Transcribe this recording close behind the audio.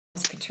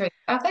trip.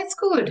 Oh, that's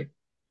good.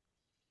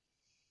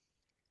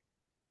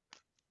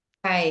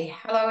 Hey,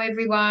 hello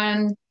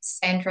everyone.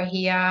 Sandra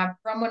here.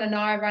 Bronwyn and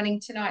I are running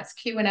tonight's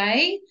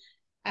Q&A.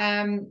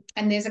 And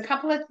there's a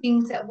couple of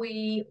things that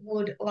we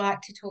would like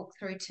to talk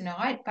through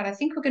tonight, but I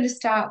think we're going to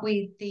start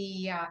with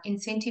the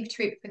incentive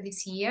trip for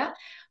this year,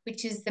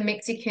 which is the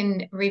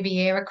Mexican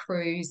Riviera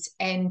cruise.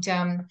 And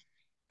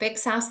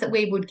Bex asked that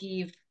we would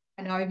give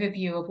an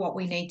overview of what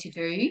we need to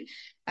do.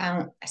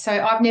 So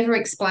I've never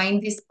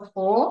explained this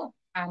before,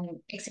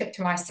 except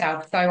to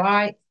myself. So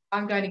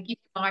I'm going to give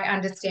my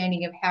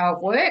understanding of how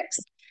it works,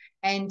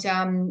 and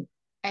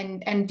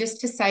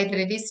just to say that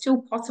it is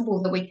still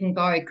possible that we can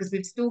go because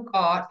we've still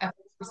got time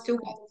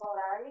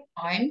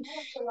to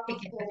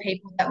get the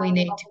people that we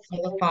need to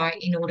qualify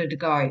in order to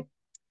go.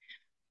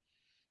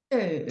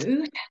 So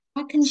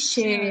I can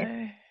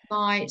share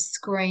my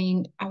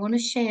screen. I want to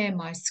share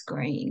my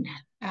screen.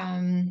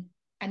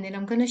 And then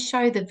I'm going to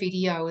show the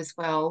video as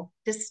well,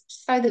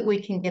 just so that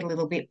we can get a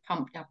little bit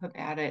pumped up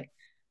about it.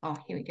 Oh,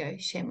 here we go.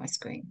 Share my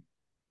screen.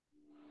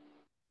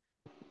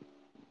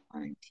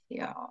 Right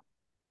here.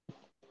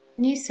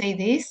 Can you see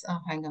this? Oh,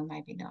 hang on,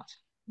 maybe not.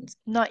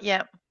 Not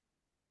yet.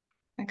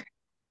 Okay.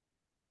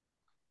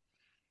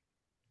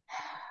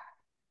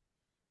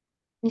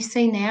 You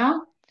see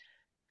now?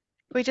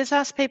 We just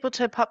ask people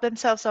to pop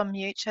themselves on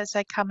mute as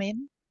they come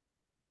in.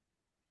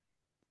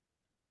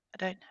 I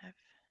don't have.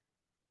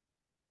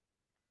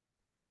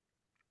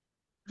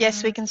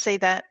 Yes, we can see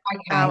that.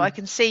 Okay. I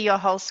can see your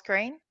whole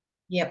screen.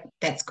 Yep,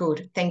 that's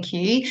good. Thank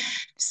you.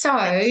 So,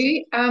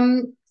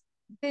 Thanks.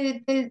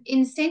 the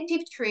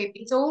incentive trip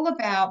is all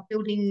about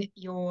building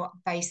your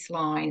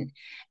baseline.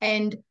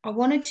 And I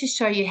wanted to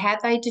show you how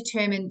they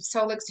determined.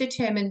 Solix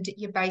determined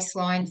your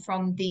baseline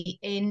from the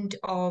end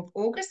of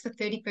August, the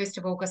 31st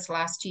of August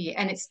last year.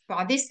 And it's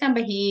by this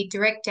number here,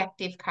 direct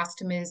active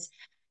customers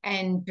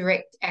and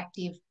direct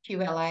active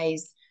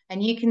QLAs.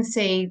 And you can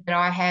see that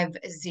I have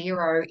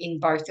 0 in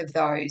both of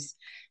those.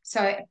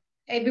 So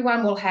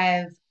everyone will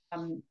have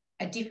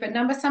a different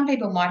number. Some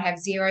people might have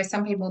 0.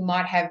 Some people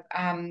might have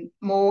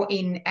more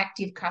in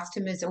active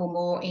customers or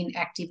more in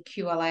active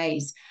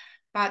QLAs.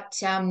 But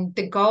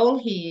the goal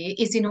here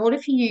is, in order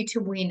for you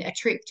to win a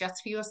trip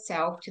just for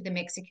yourself to the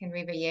Mexican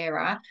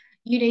Riviera,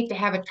 you need to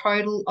have a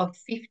total of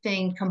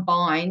 15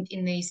 combined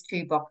in these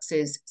two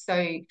boxes.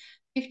 So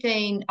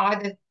 15,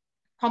 either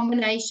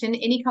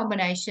any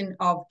combination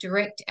of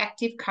direct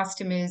active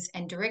customers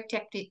and direct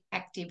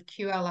active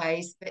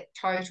QLAs that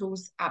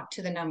totals up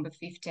to the number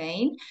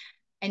 15.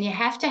 And you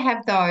have to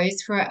have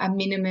those for a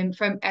minimum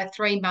from a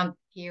 3-month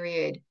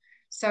period.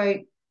 So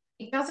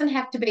it doesn't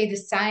have to be the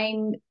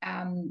same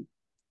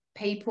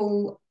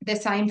people, the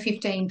same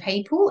 15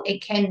 people.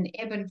 It can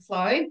ebb and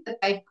flow,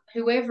 but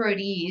whoever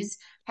it is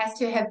has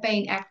to have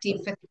been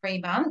active for 3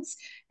 months,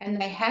 and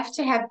they have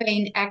to have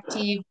been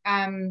active.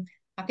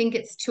 I think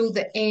it's till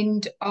the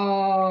end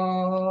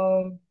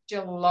of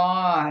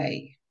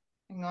July.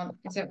 Hang on,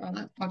 is that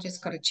right? I've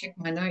just got to check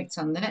my notes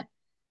on that.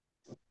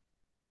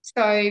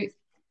 So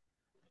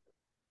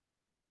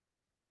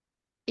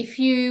if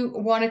you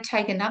want to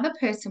take another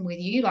person with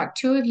you, like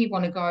 2 of you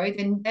want to go,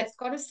 then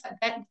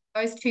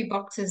those 2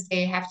 boxes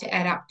there have to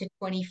add up to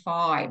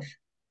 25.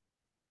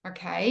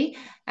 Okay,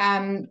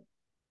 on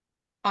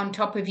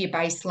top of your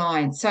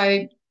baseline.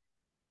 So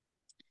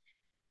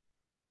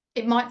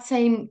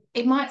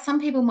some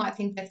people might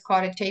think that's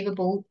quite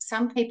achievable.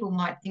 Some people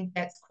might think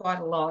that's quite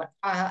a lot.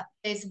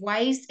 There's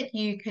ways that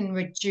you can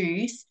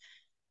reduce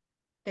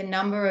the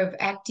number of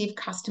active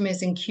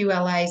customers and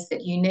QLAs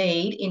that you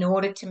need in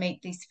order to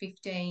meet this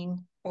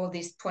 15 or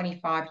this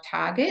 25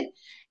 target.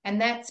 And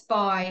that's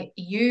by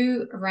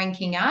you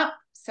ranking up.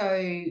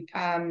 So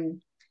for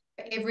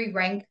every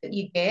rank that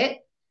you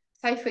get,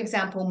 say, for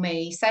example,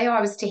 say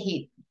I was to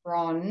hit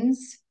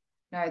bronze.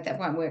 No, that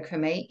won't work for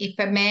me. If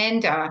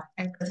Amanda,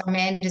 and because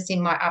Amanda's in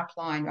my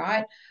upline,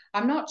 right?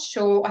 I'm not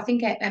sure. I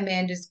think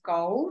Amanda's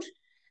gold.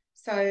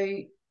 So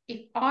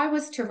if I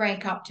was to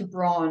rank up to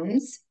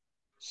bronze,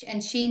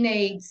 and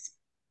say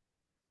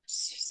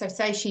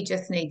she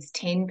just needs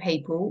 10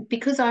 people,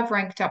 because I've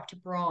ranked up to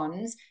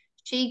bronze,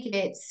 she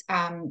gets,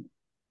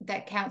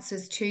 that counts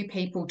as 2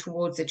 people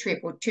towards the trip,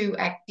 or 2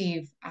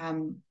 active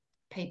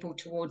people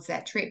towards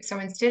that trip. So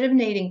instead of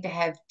needing to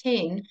have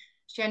 10,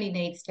 she only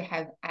needs to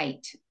have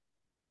 8. Does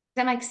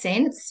that make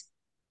sense?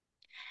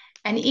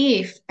 And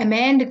if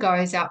Amanda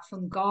goes up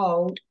from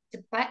gold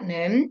to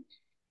platinum,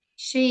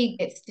 she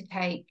gets to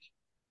take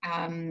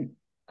 5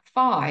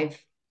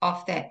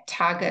 off that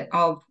target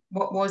of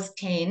what was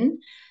 10,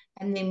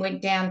 and then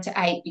went down to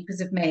 8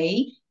 because of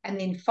me, and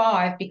then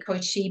 5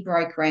 because she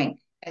broke rank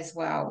as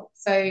well.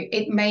 So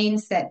it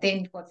means that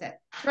then what's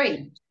that?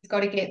 3. You've got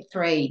to get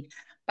 3.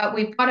 But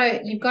you've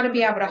got to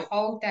be able to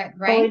hold that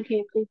rank.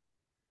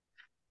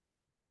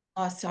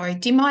 Oh, sorry.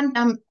 Do you mind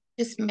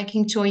just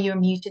making sure you're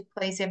muted,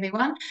 please,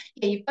 everyone?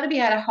 Yeah, you've got to be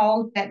able to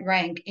hold that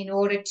rank in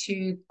order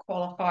to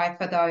qualify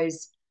for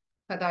those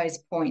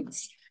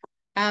points.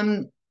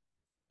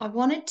 I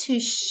wanted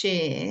to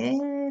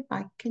share, if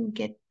I can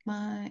get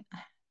my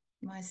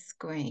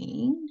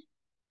screen.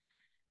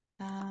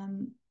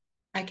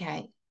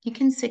 Okay, you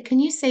can see. Can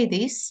you see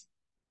this?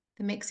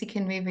 The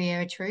Mexican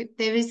Riviera troop.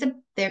 There is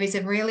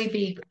a really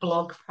big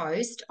blog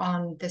post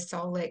on the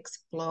Solex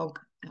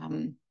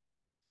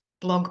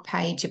blog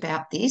page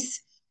about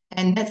this,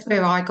 and that's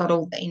where I got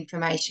all the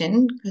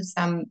information because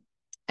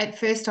at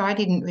first I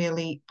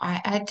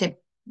had to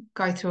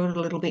go through it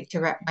a little bit to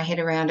wrap my head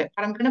around it.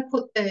 But I'm going to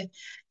put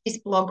this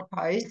blog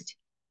post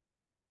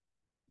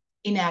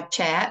in our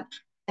chat.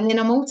 And then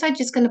I'm also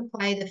just going to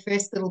play the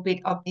first little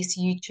bit of this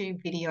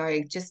YouTube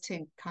video just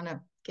to kind of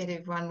get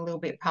everyone a little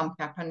bit pumped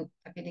up and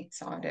a bit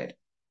excited.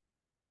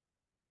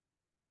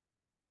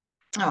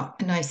 Oh,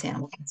 no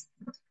sound.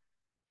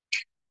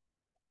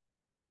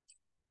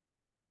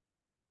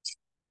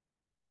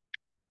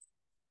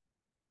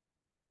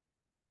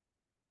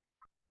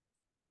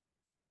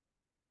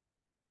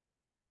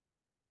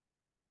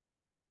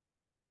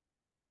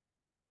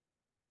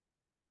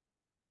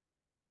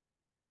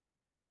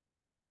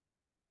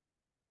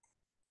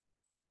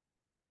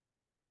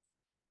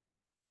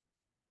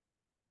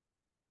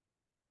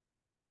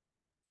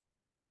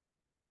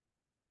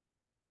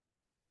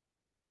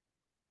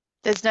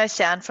 There's no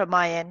sound from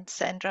my end,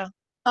 Sandra.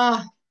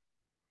 Oh,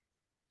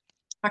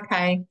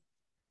 okay.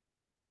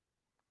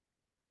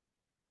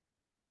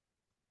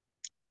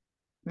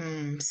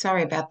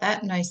 Sorry about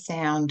that. No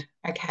sound.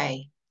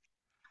 Okay.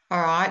 All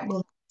right.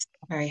 Well, that's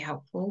very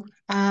helpful.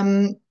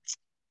 Okay,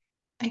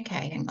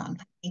 hang on.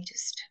 Let me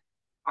just.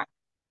 Right.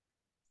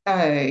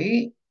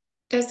 So,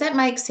 does that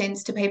make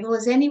sense to people?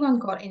 Has anyone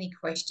got any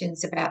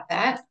questions about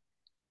that?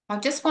 I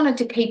just wanted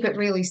to keep it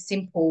really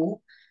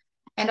simple.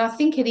 And I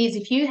think it is.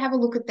 If you have a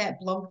look at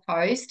that blog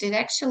post, it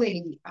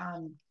actually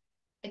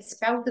it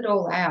spells it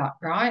all out,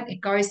 right?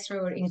 It goes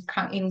through it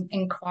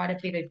in quite a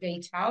bit of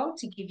detail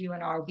to give you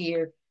an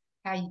idea of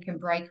how you can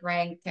break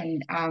rank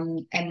and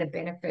the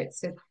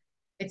benefits of.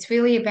 It's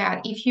really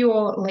about if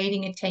you're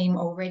leading a team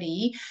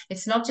already,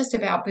 it's not just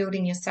about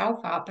building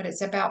yourself up, but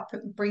it's about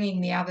bringing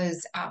the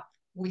others up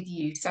with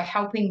you. So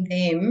helping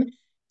them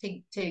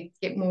to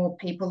get more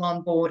people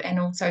on board and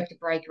also to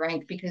break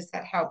rank because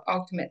that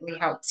ultimately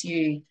helps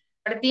you.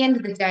 But at the end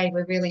of the day,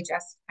 we're really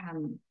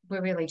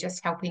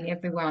just helping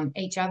everyone,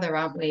 each other,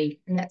 aren't we?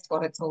 And that's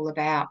what it's all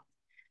about.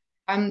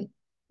 Um,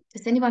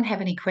 does anyone have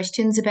any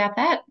questions about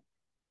that?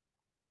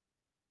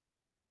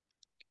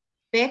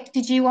 Beck,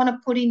 did you want to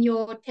put in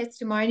your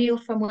testimonial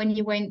from when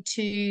you went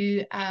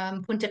to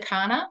Punta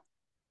Cana?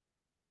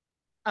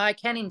 I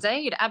can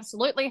indeed.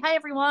 Absolutely. Hey,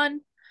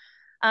 everyone.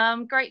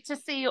 Great to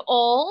see you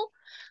all.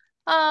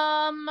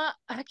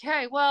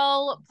 Okay,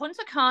 well,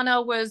 Punta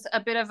Cana was a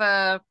bit of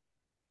a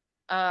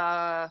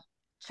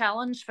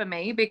challenge for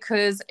me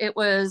because it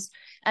was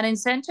an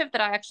incentive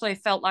that I actually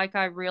felt like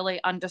I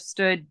really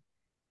understood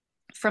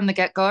from the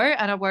get-go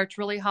and I worked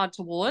really hard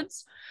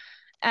towards.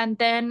 And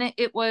then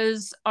it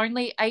was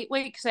only 8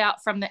 weeks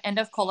out from the end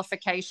of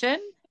qualification.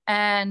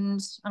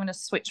 And I'm going to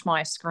switch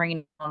my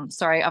screen on.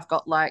 Sorry, I've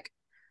got like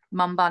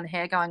mum bun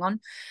hair going on.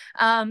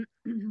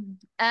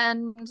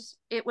 And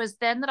it was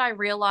then that I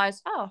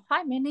realized, oh,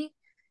 hi, Minnie.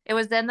 It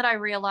was then that I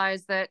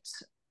realized that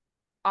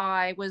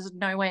I was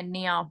nowhere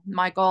near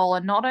my goal.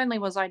 And not only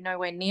was I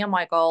nowhere near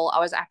my goal, I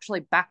was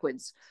actually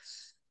backwards.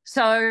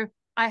 So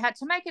I had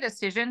to make a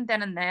decision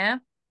then and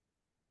there.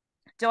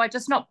 Do I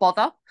just not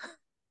bother?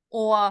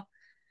 Or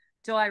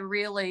do I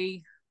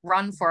really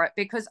run for it?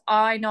 Because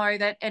I know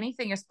that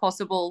anything is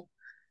possible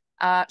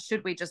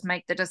should we just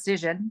make the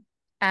decision.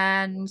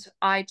 And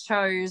I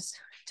chose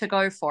to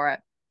go for it.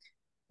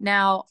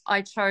 Now,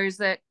 I chose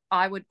that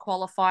I would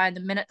qualify, and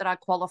the minute that I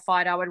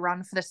qualified, I would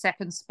run for the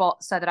second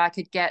spot so that I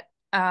could get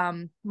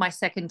my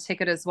second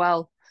ticket as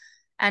well.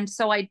 And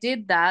so I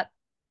did that.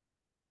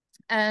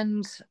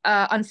 And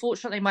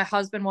unfortunately, my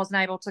husband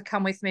wasn't able to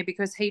come with me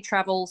because he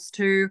travels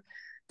to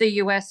the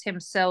US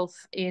himself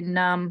in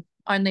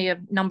only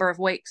a number of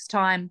weeks'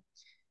 time,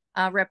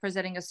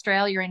 representing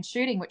Australia in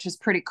shooting, which is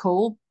pretty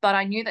cool. But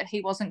I knew that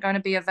he wasn't going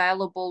to be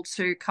available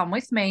to come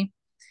with me.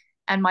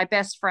 And my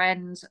best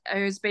friend,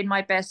 who's been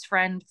my best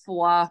friend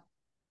for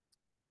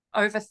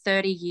over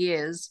 30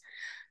 years,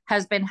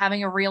 has been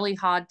having a really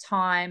hard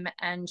time.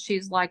 And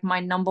she's like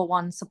my number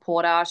one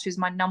supporter. She's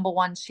my number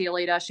one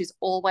cheerleader. She's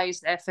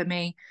always there for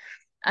me.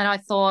 And I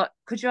thought,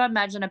 could you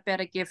imagine a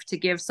better gift to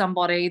give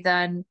somebody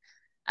than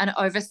an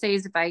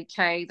overseas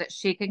vacay that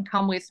she can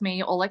come with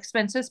me, all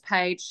expenses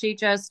paid?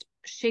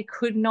 She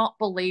could not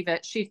believe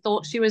it. She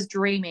thought she was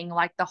dreaming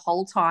like the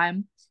whole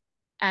time.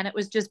 And it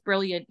was just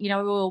brilliant. You know,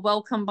 we were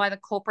welcomed by the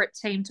corporate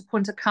team to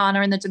Punta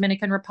Cana in the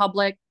Dominican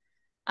Republic.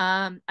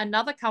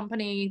 Another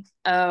company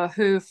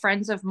who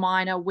friends of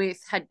mine are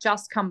with had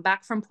just come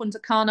back from Punta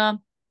Cana,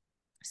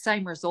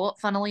 same resort,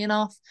 funnily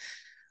enough.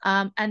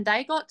 And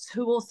they got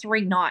 2 or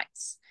 3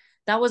 nights.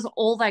 That was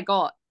all they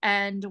got.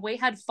 And we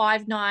had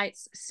 5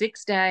 nights,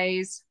 6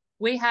 days.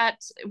 We had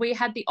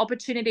the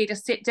opportunity to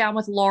sit down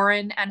with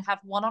Lauren and have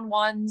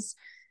one-on-ones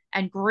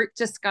and group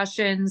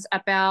discussions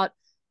about,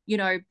 you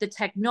know, the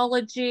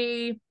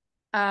technology,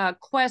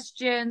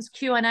 questions,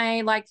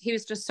 Q&A. Like, he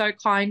was just so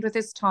kind with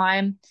his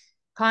time.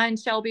 Kai and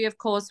Shelby, of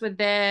course, were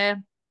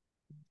there.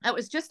 It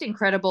was just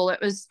incredible. It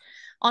was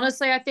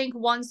honestly, I think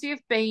once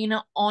you've been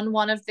on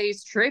one of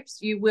these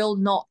trips, you will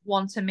not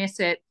want to miss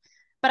it.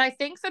 But I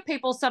think for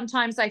people,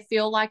 sometimes they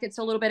feel like it's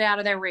a little bit out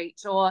of their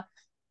reach, or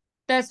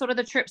they're sort of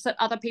the trips that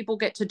other people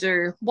get to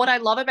do. What I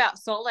love about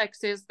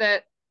Solex is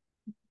that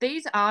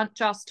these aren't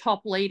just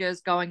top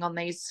leaders going on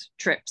these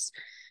trips.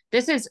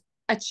 This is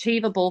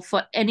achievable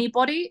for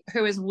anybody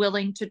who is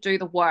willing to do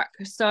the work.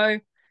 So,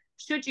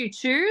 should you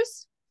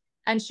choose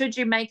and should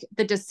you make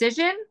the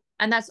decision,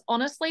 and that's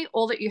honestly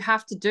all that you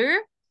have to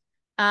do,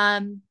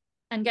 and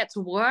get to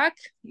work,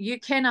 you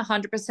can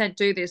 100%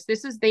 do this.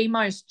 This is the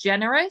most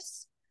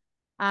generous.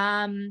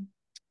 Um,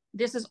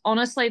 this is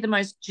honestly the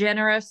most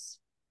generous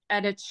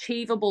and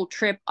achievable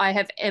trip I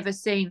have ever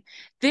seen.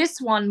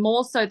 This one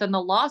more so than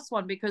the last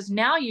one, because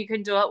now you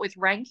can do it with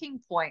ranking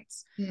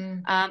points,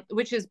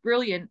 which is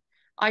brilliant.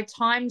 I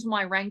timed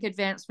my rank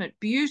advancement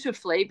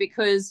beautifully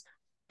because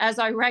as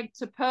I ranked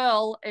to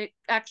Pearl, it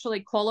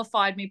actually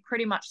qualified me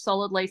pretty much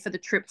solidly for the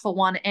trip for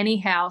 1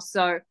 anyhow.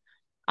 So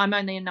I'm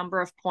only a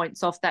number of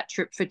points off that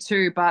trip for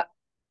 2. But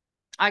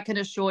I can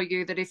assure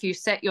you that if you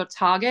set your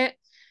target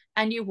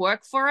and you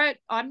work for it,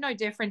 I'm no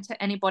different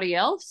to anybody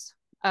else.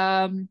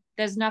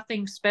 There's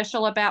nothing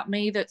special about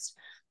me that's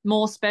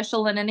more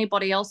special than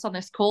anybody else on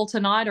this call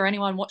tonight or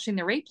anyone watching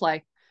the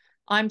replay.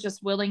 I'm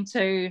just willing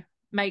to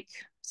make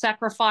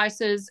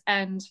sacrifices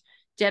and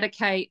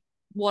dedicate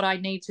what I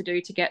need to do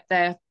to get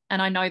there.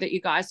 And I know that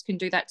you guys can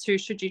do that too,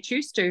 should you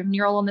choose to. And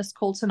you're all on this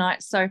call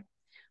tonight, so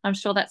I'm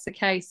sure that's the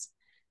case.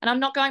 And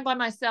I'm not going by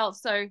myself,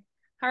 so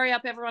hurry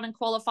up, everyone, and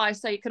qualify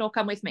so you can all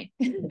come with me.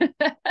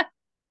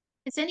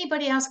 Has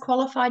anybody else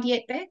qualified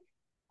yet, Beck?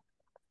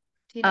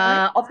 Do you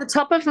know? Off the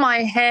top of my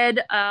head,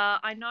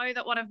 I know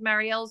that one of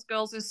Marielle's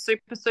girls is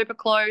super, super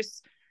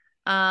close.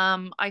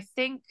 I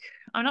think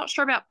I'm not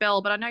sure about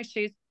Belle, but I know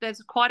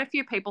there's quite a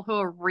few people who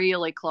are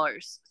really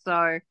close.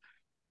 So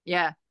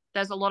yeah,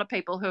 there's a lot of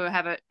people who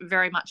have it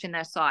very much in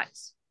their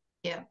sights.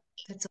 Yeah,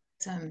 that's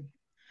awesome.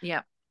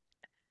 Yeah.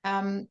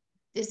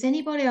 Does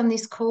anybody on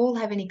this call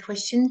have any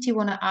questions you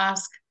want to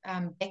ask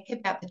Beck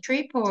about the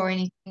trip, or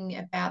anything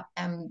about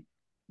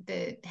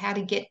the how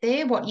to get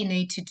there, what you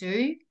need to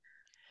do?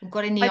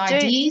 Got any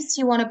ideas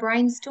you want to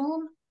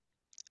brainstorm?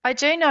 I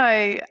do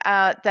know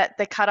that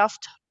the cutoff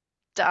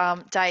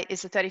date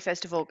is the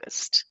 31st of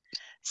August.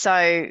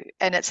 So,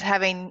 and it's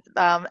having,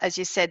 as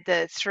you said,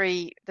 the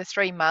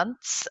 3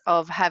 months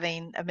of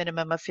having a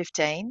minimum of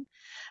 15,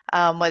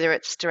 whether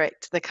it's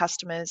direct to the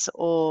customers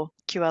or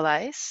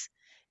QLAs,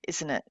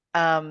 isn't it?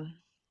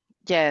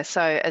 Yeah,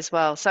 so as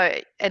well. So,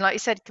 and like you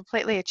said,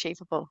 completely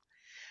achievable.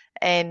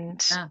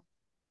 And Yeah.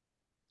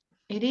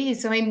 It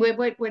is. I mean, we're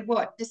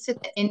what? Just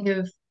at the end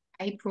of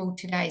April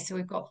today, so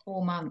we've got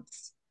 4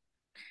 months.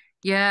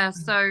 Yeah.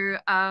 So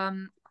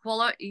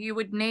you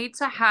would need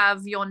to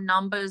have your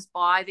numbers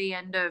by the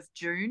end of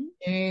June.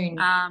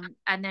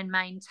 And then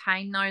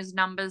maintain those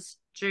numbers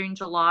June,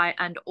 July,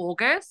 and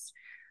August.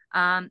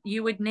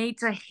 You would need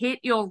to hit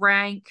your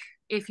rank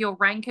if you're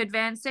rank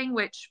advancing,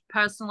 which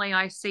personally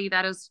I see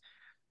that as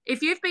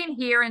if you've been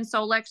here in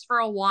Solex for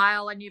a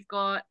while and you've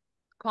got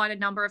quite a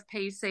number of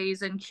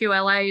PCs and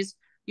QLAs,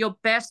 your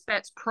best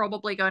bet's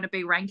probably going to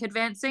be rank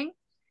advancing.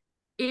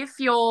 If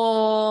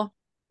you're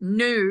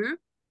new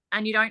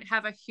and you don't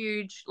have a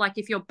huge, like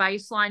if your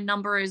baseline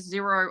number is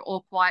 0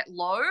 or quite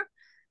low,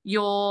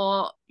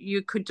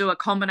 you could do a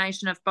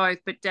combination of both,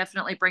 but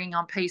definitely bringing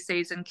on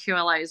PCs and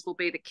QLAs will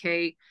be the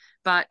key.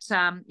 But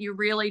you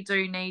really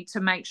do need to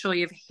make sure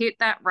you've hit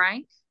that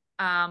rank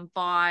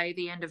by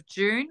the end of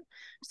June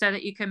so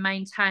that you can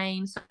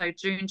maintain. So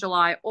June,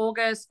 July,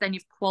 August, then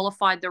you've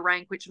qualified the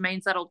rank, which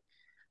means that'll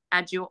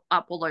add you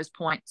up all those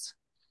points.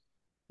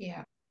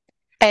 Yeah.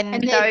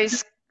 And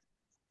those,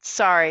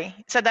 sorry,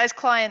 so those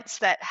clients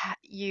that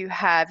you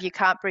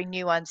can't bring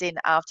new ones in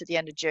after the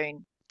end of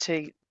June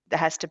they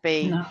have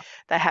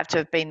to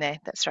have been there.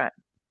 That's right.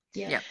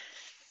 Yeah.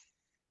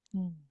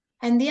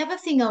 And the other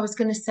thing I was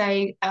going to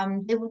say,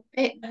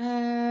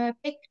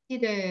 Beck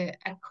did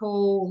a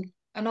call,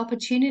 an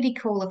opportunity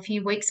call a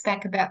few weeks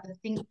back about the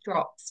think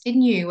drops,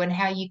 didn't you? And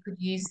how you could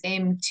use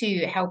them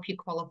to help you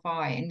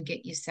qualify and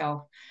get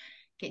yourself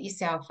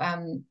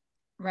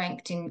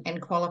ranked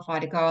and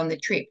qualified to go on the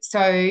trip.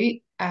 So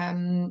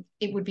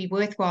it would be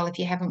worthwhile if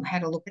you haven't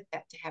had a look at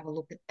that to have a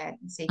look at that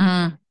and see if you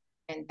can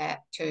understand that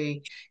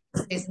too.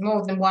 There's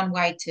more than one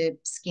way to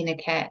skin a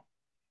cat.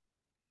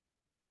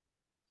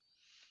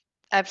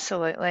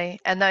 Absolutely.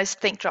 And those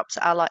think drops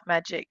are like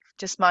magic.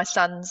 Just my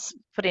son's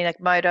putting a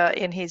motor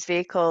in his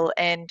vehicle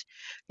and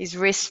his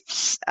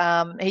wrists,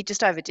 he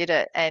just overdid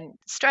it. And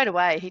straight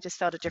away, he just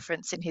felt a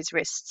difference in his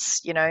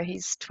wrists. You know,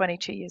 he's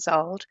 22 years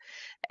old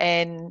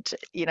and,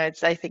 you know,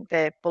 they think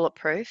they're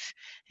bulletproof.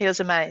 He was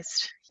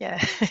amazed.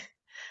 Yeah.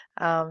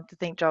 The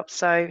think drops.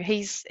 So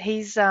he's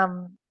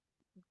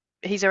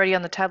already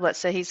on the tablet.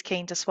 So he's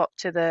keen to swap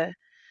to the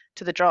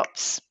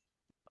drops.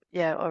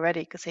 Yeah,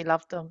 already because he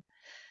loved them.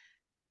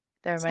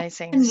 They're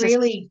amazing. And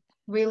really,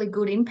 really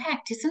good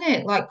impact, isn't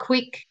it? Like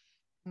quick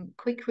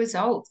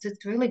results.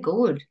 It's really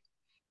good.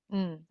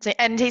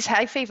 And his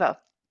hay fever.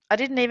 I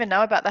didn't even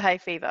know about the hay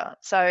fever.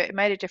 So it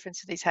made a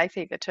difference with his hay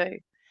fever too,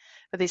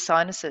 with his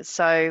sinuses,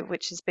 so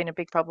which has been a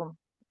big problem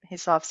in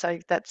his life. So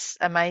that's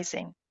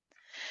amazing.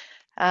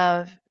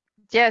 Uh,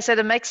 yeah, so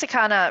the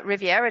Mexicana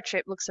Riviera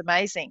trip looks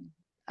amazing.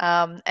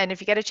 And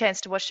if you get a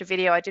chance to watch the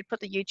video, I did put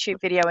the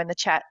YouTube video in the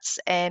chats,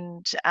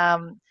 and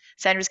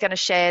Sandra's going to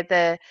share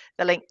the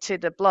link to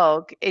the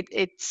blog.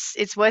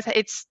 It's worth it.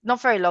 It's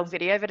not very long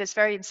video, but it's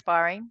very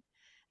inspiring.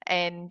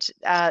 And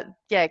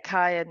yeah,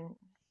 Kai and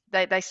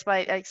they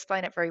explain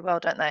it very well,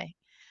 don't they?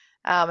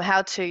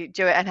 How to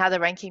do it and how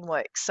the ranking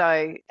works.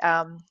 So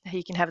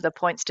you can have the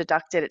points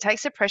deducted. It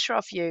takes the pressure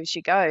off you as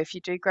you go if you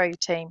do grow your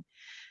team,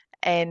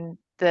 and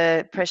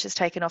the pressure's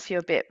taken off you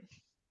a bit.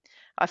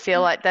 I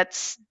feel like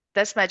that's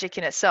magic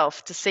in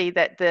itself, to see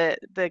that the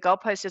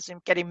goalpost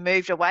isn't getting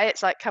moved away.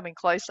 It's like coming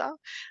closer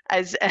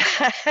as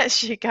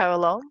as you go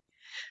along.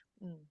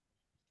 Mm.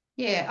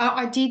 Yeah,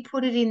 I did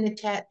put it in the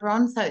chat,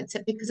 Bron, so it's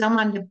because I'm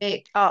under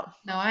Beck Oh,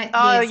 night.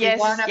 oh Yeah, see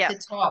one yes, up yeah.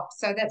 the top.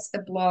 So that's the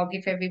blog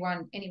if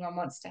anyone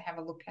wants to have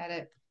a look at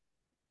it.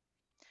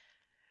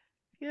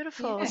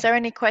 Beautiful. Is Yeah. there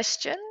any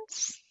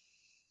questions?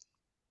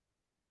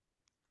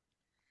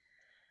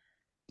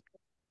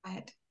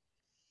 Right.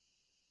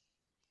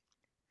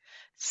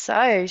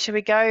 So, should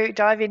we go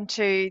dive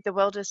into the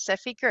world of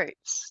Cephi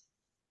groups?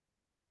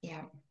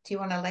 Yeah. Do you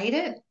want to lead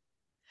it?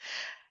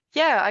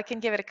 Yeah, I can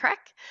give it a crack.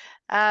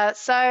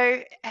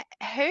 So,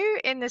 who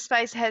in the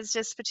space has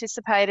just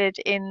participated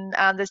in?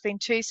 There's been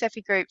two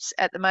Cephi groups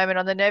at the moment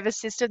on the nervous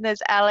system.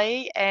 There's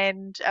Ali,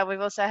 and we've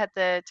also had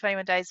the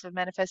 21 Days of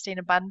Manifesting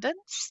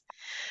Abundance.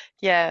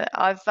 Yeah,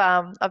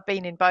 I've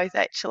been in both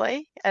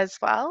actually as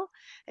well.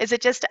 Is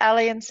it just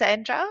Ali and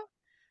Sandra?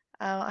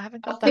 I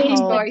haven't got I've the been in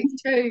whole. both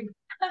too.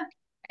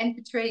 And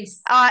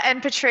Patrice.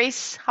 And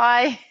Patrice,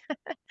 hi.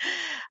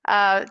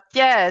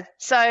 Yeah,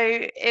 so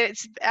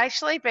it's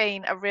actually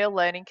been a real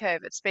learning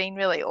curve. It's been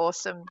really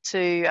awesome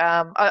to.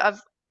 I've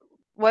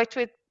worked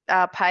with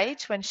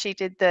Paige when she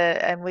did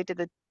and we did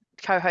the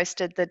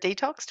co-hosted the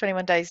detox,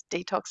 21 days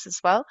detox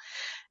as well.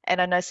 And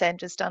I know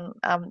Sandra's done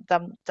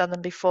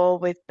them before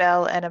with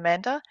Belle and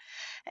Amanda.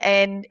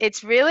 And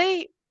it's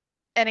really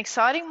an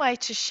exciting way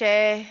to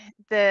share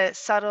the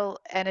subtle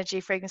energy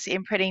frequency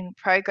imprinting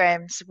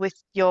programs with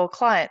your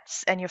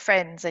clients and your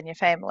friends and your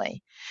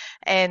family.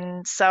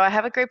 And so I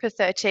have a group of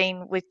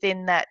 13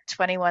 within that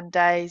 21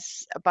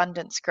 days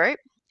abundance group.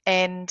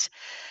 And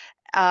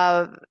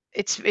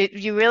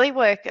you really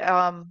work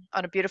on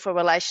a beautiful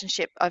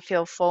relationship, I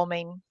feel,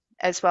 forming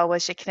as well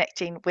as you're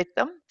connecting with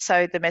them.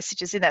 So the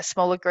messages in that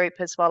smaller group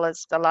as well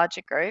as the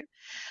larger group.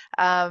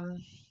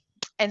 And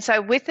so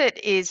with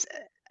it is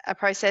a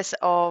process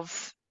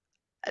of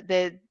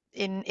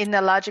in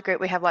the larger group,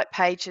 we have like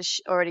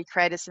pages already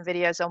created some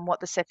videos on what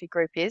the Cephi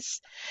group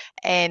is,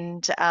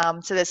 and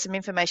so there's some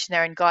information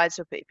there and guides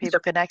that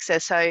people can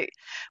access. So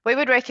we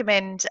would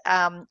recommend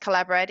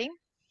collaborating,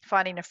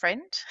 finding a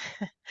friend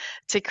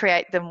to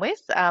create them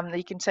with.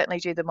 You can certainly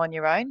do them on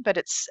your own, but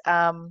it's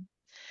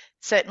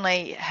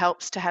certainly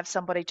helps to have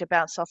somebody to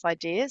bounce off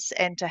ideas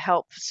and to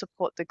help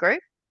support the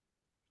group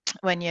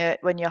when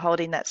you're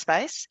holding that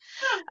space.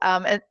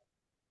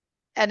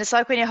 And it's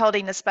like when you're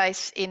holding the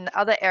space in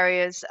other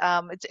areas,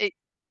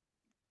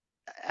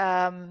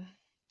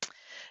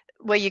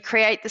 where you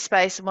create the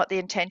space and what the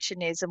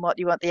intention is and what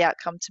you want the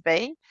outcome to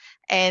be,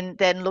 and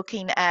then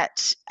looking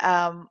at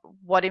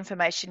what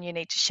information you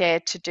need to share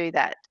to do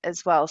that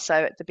as well. So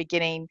at the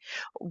beginning,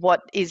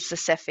 what is the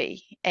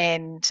Cephi,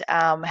 and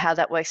how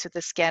that works with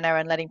the scanner,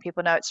 and letting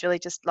people know it's really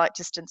just like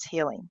distance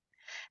healing,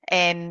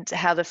 and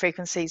how the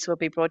frequencies will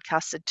be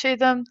broadcasted to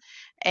them,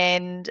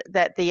 and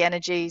that the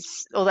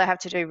energies, all they have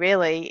to do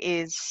really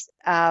is,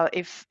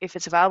 if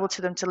it's available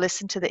to them, to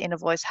listen to the inner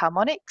voice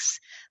harmonics.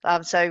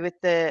 So with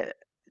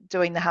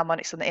doing the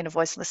harmonics on the inner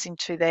voice, listening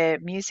to their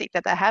music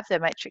that they have, their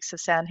matrix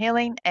of sound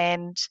healing,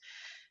 and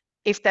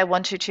if they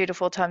want to 2 to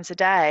 4 times a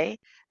day.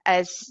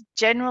 As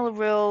general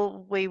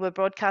rule, we were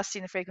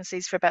broadcasting the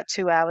frequencies for about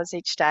 2 hours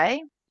each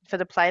day for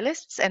the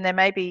playlists, and there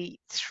may be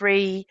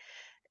three.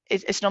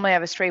 It's normally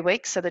over 3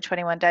 weeks, so the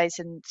 21 days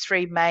and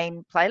 3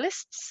 main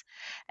playlists.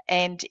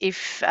 And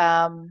if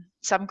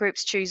some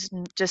groups choose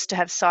just to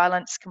have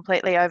silence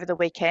completely over the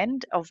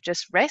weekend of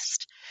just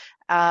rest,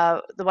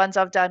 the ones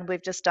I've done,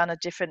 we've just done a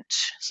different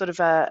sort of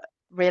a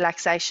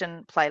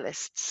relaxation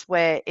playlists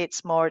where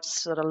it's more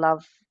sort of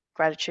love,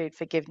 gratitude,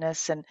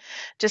 forgiveness, and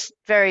just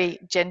very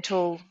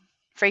gentle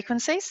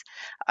frequencies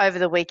over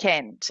the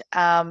weekend.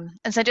 And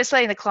so just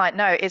letting the client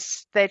know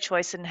it's their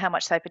choice and how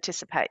much they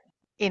participate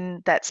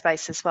in that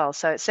space as well.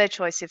 So it's their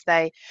choice if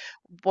they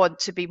want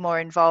to be more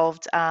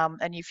involved,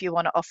 and if you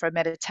want to offer a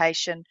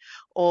meditation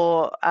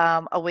or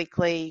a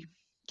weekly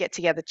get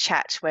together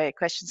chat where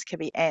questions can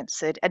be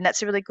answered. And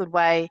that's a really good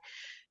way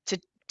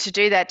to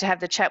do that, to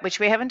have the chat, which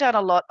we haven't done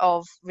a lot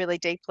of really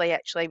deeply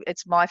actually.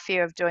 It's my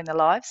fear of doing the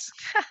lives.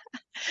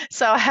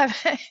 So I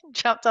haven't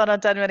jumped on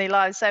and done many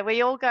lives. So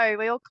we all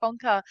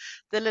conquer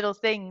the little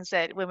things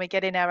that when we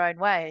get in our own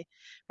way,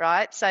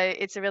 right? So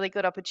it's a really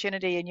good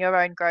opportunity in your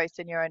own growth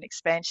and your own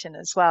expansion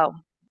as well.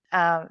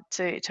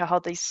 to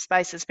hold these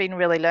spaces. It's been a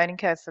really learning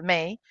curve for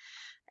me,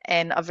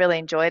 and I've really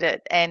enjoyed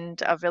it.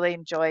 And I've really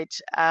enjoyed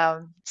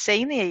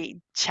seeing the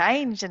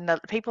change, and the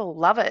people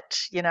love it,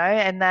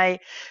 and they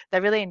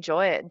really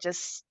enjoy it. And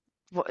just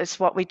it's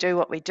what we do,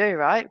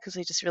 right? Because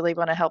we just really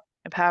want to help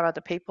empower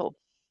other people.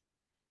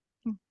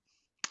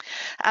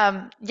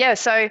 Yeah,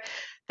 so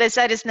there's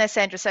that, isn't there,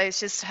 Sandra? So it's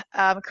just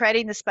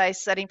creating the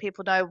space, letting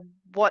people know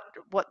what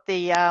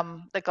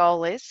the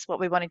goal is, what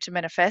we're wanting to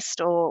manifest,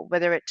 or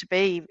whether it to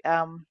be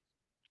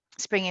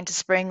spring into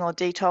spring, or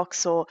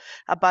detox, or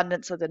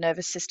abundance, or the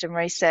nervous system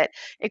reset.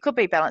 It could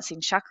be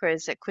balancing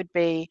chakras. It could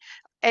be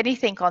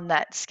anything on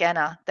that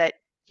scanner that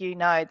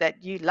that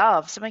you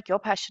love, something you're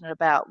passionate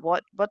about,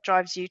 what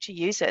drives you to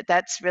use it.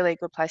 That's really a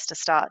good place to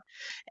start,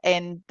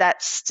 and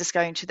that's just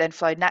going to then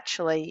flow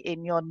naturally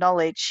in your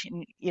knowledge.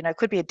 It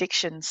could be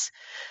addictions,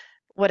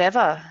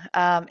 whatever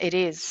it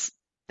is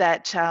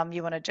that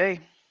you want to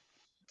do,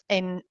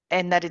 and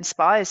that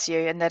inspires you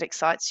and that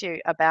excites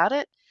you about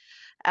it.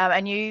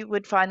 And you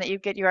would find that you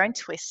get your own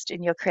twist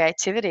in your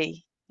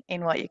creativity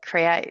in what you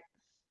create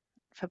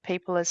for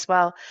people as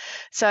well.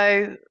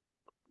 So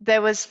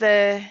there was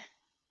the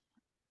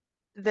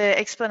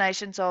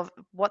explanations of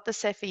what the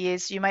Cephi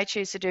is. You may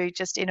choose to do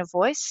just in a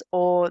voice,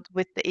 or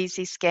with the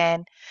easy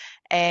scan,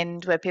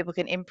 and where people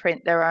can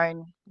imprint their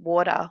own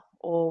water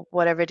or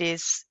whatever it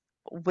is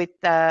with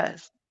the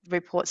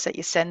reports that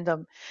you send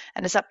them.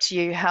 And it's up to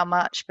you how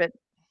much, but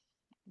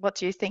what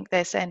do you think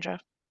there, Sandra?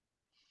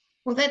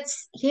 Well,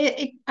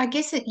 I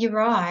guess you're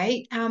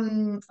right,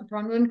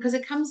 Bronwyn, because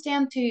it comes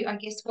down to, I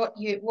guess, what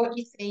your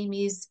theme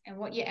is and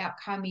what your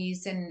outcome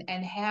is, and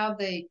how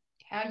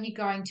you're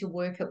going to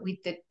work it with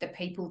the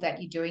people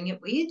that you're doing it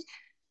with.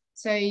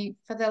 So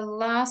for the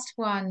last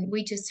one,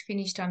 we just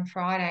finished on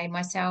Friday,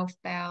 myself,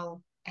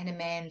 Belle, and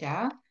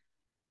Amanda.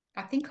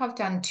 I think I've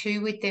done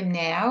two with them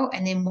now,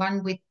 and then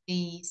one with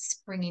the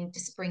Spring into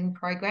Spring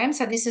program.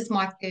 So this is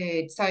my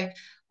third. So I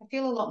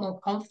feel a lot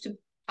more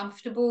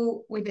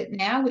comfortable with it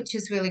now, which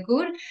is really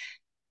good.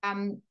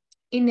 Um,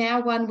 in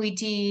our one, we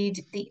did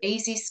the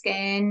easy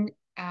scan,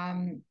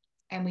 and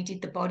we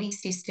did the body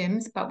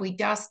systems, but we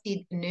just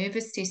did the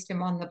nervous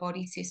system on the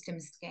body system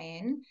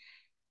scan,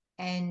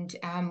 and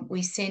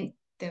we sent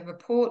the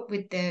report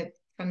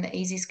from the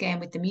easy scan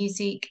with the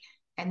music,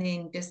 and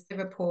then just the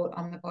report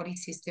on the body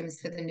systems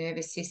for the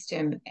nervous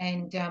system.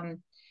 And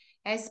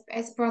as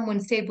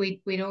Bronwyn said,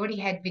 we'd already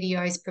had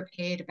videos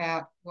prepared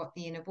about what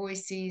the inner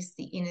voice is,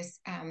 the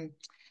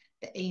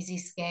easy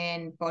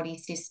scan, body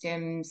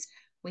systems.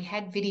 We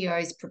had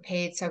videos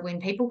prepared, so when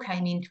people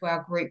came into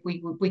our group,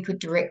 we could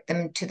direct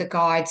them to the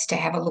guides to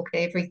have a look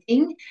at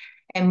everything.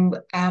 And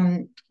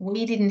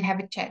we didn't have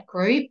a chat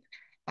group.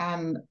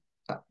 Um,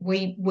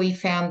 we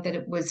found that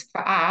it was,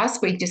 for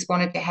us, we just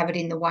wanted to have it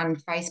in the one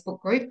Facebook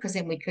group, because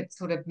then we could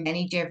sort of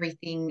manage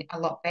everything a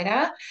lot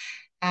better.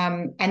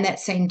 And that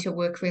seemed to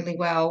work really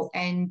well.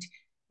 And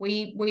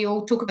we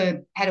all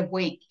had a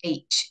week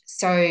each.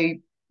 So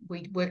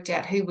we worked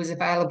out who was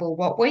available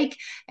what week.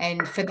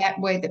 And for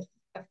that week,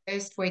 the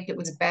first week, it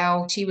was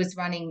Belle. She was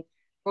running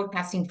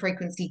broadcasting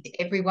frequency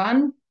to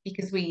everyone,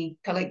 because we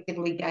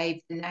collectively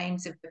gave the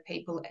names of the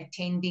people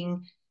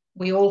attending.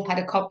 We all had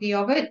a copy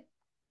of it.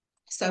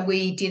 So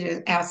we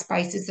did our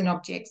spaces and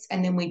objects,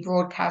 and then we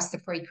broadcast the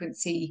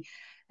frequency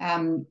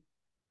to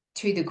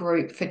the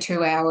group for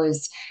 2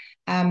 hours.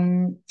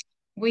 Um,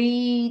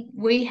 we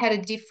had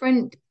a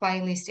different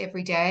playlist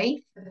every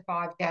day for the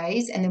 5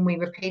 days, and then we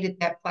repeated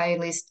that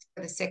playlist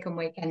for the second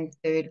week and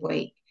third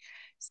week.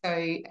 So,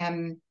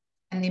 and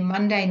then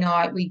Monday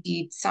night we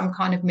did some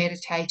kind of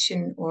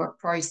meditation or a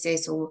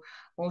process or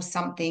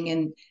something,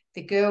 and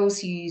the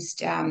girls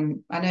used. I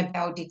know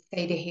Belle did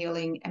theta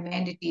healing.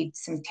 Amanda did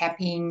some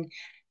tapping.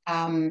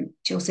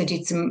 She also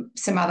did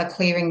some other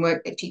clearing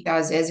work that she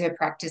does as her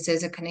practice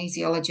as a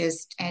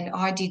kinesiologist, and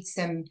I did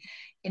some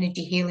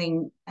energy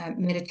healing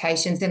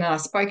meditations, and I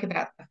spoke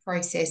about the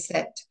process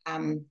that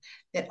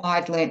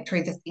I'd learnt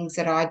through the things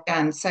that I'd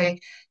done. So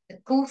the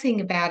cool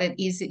thing about it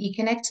is that you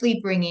can actually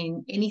bring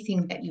in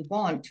anything that you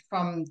want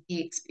from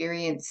the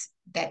experience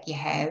that you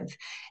have,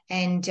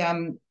 and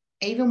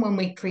even when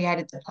we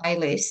created the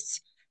playlists,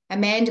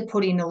 Amanda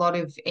put in a lot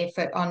of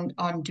effort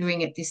on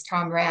doing it this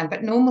time around.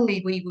 But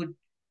normally we would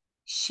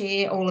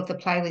share all of the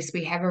playlists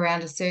we have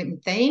around a certain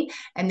theme,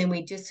 and then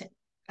we just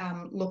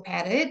look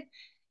at it.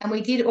 And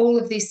we did all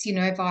of this,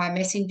 via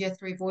Messenger,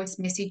 through voice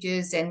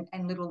messages and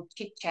little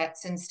chit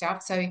chats and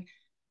stuff. So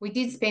we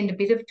did spend a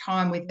bit of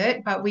time with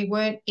it, but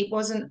it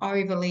wasn't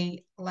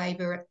overly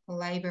labor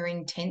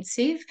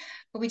intensive.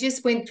 But we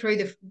just went through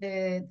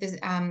the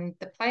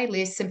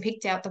playlists and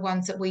picked out the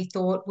ones that we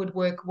thought would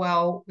work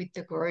well with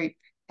the group.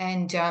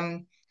 And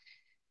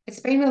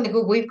it's been really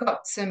good. We've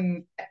got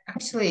some,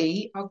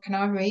 actually, can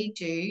I read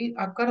you?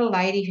 I've got a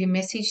lady who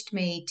messaged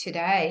me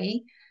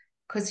today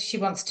because she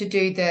wants to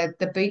do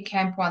the boot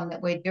camp one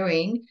that we're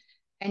doing.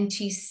 And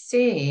she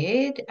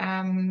said,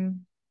 I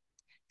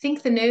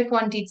think the nerve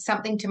one did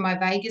something to my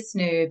vagus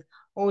nerve,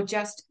 or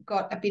just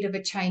got a bit of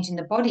a change in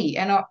the body.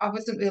 And I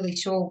wasn't really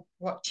sure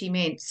what she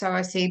meant. So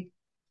I said,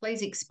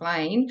 please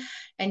explain.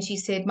 And she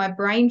said, my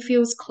brain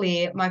feels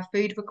clear, my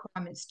food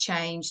requirements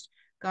changed,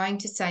 going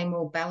to say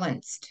more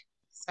balanced.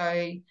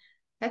 So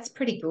that's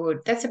pretty good.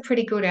 That's a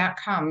pretty good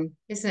outcome,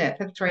 isn't it,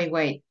 for 3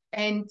 weeks?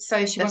 And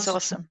so she That's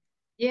wants to, awesome.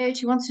 yeah,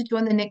 she wants to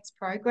join the next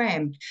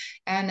program.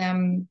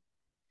 And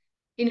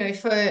you know,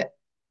 for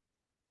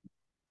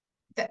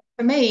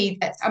me,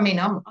 that's, I mean,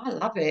 I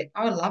love it.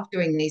 I love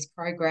doing these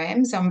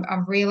programs.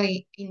 I'm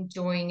really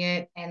enjoying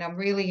it, and I'm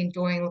really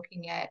enjoying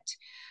looking at,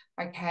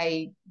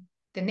 okay,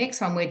 the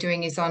next one we're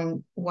doing is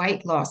on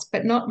weight loss,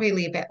 but not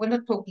really about, we're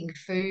not talking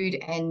food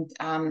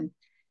and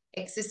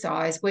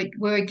exercise.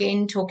 We're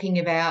again talking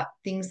about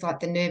things like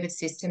the nervous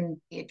system,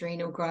 the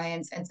adrenal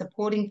glands, and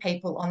supporting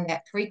people on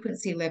that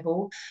frequency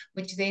level,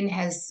 which then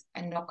has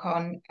a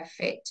knock-on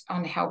effect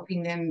on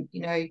helping them,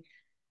 you know,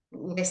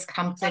 less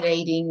comfort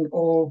eating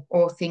or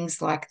things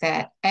like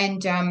that.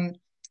 And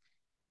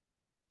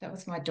that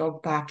was my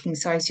dog barking,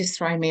 so it's just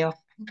thrown me off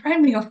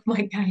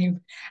my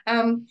game.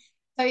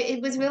 So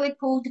it was really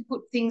cool to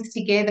put things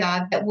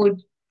together that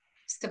would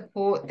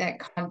support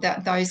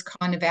those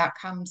kind of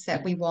outcomes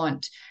that we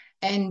want.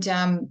 And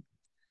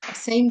I've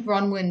seen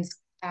Bronwyn's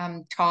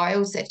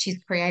tiles that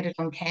she's created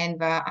on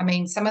Canva. I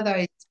mean, some of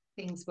those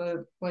things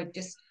were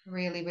just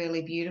really,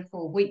 really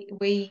beautiful.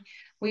 We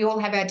all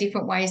have our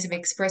different ways of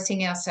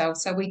expressing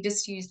ourselves, so we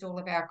just used all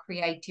of our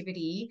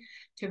creativity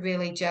to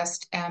really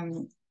just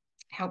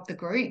help the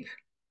group.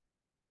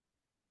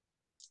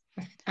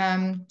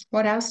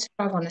 What else do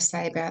I want to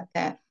say about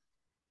that?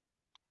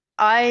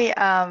 I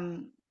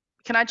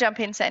can I jump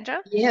in,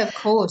 Sandra? Yeah, of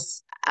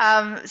course.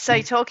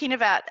 So talking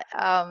about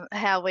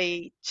how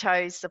we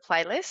chose the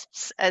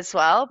playlists as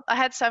well, I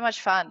had so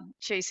much fun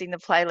choosing the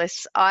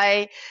playlists.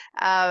 I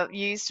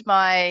used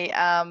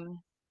my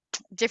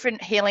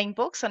different healing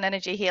books on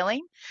energy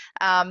healing.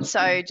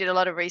 So did a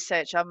lot of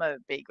research. I'm a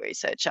big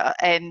researcher,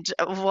 and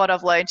what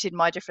I've learned in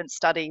my different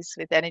studies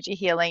with energy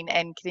healing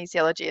and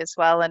kinesiology as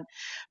well.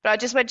 But I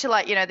just went to,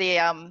 like,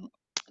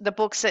 the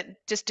books that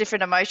just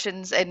different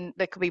emotions and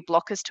that could be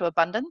blockers to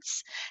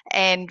abundance,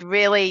 and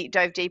really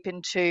dove deep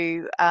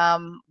into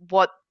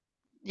what,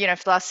 for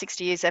the last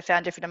 60 years, they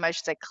found different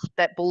emotions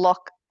that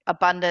block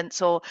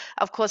abundance, or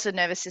of course the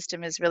nervous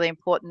system is really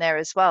important there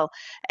as well.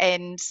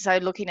 And so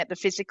looking at the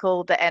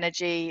physical, the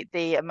energy,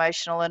 the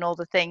emotional, and all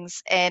the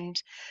things.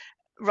 And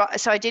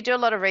so I did do a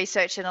lot of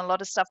research and a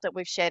lot of stuff that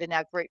we've shared in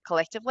our group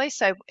collectively.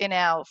 So in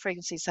our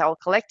Frequency Soul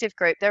collective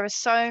group, there are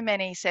so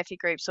many Cefi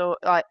groups or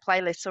like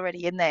playlists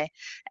already in there,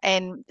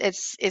 and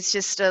it's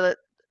just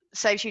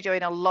saves you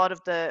doing a lot of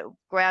the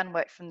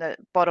groundwork from the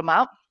bottom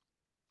up.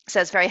 So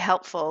it's very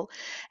helpful.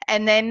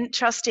 And then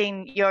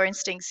trusting your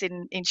instincts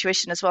in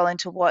intuition as well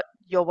into what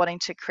you're wanting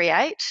to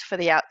create for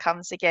the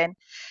outcomes again.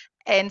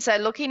 And so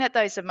looking at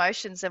those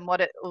emotions and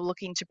what it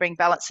looking to bring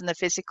balance in the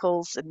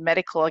physicals and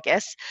medical, I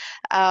guess.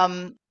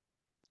 I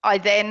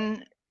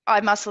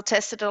muscle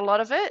tested a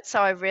lot of it.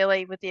 So I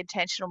really, with the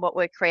intention of what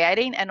we're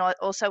creating, and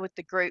also with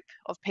the group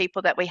of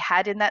people that we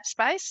had in that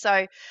space.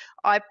 So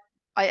I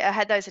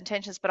had those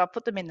intentions, but I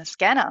put them in the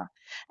scanner,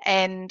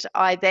 and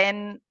I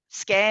then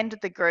scanned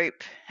the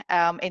group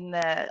in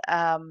the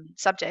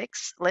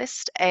subjects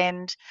list,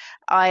 and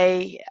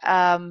I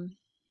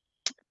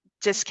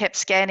just kept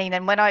scanning.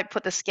 And when I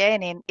put the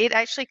scan in, it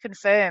actually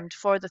confirmed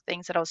for the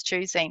things that I was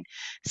choosing.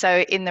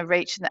 So in the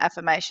reach and the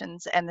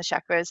affirmations and the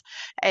chakras,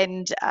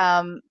 and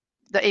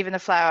even the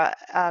flower,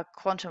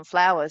 quantum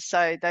flowers.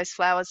 So those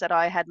flowers that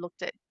I had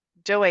looked at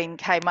doing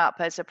came up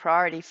as a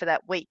priority for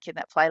that week in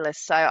that playlist.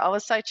 So I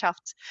was so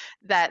chuffed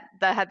that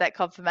they had that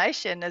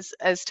confirmation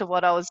as to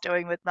what I was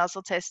doing with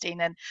muzzle testing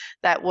and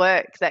that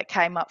work that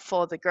came up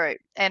for the group.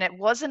 And it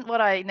wasn't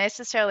what I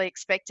necessarily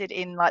expected.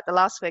 In like the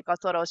last week, I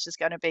thought I was just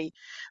going to be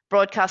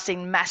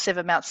broadcasting massive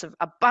amounts of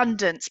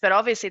abundance, but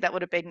obviously that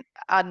would have been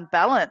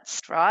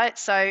unbalanced, right?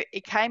 So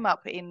it came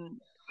up in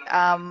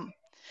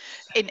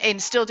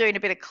still doing a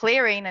bit of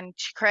clearing and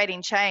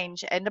creating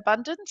change and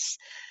abundance.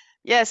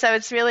 Yeah, so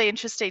it's really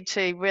interesting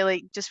to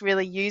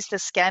really use the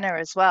scanner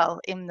as well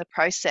in the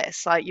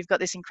process. Like, you've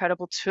got this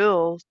incredible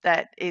tool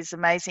that is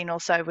amazing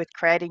also with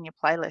creating your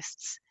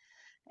playlists.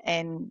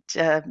 And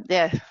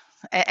yeah,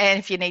 and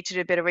if you need to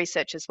do a bit of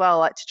research as well,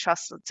 like to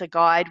trust to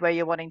guide where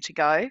you're wanting to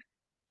go,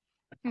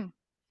 and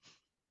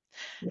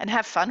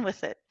have fun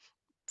with it.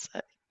 So.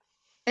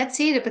 That's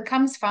it. It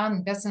becomes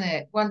fun, doesn't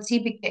it? Once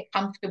you get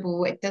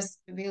comfortable, it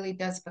really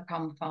does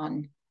become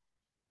fun.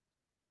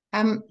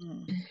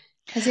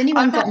 Has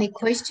anyone got any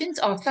questions?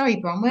 Oh, sorry,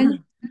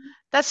 Bronwyn.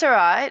 That's all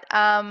right.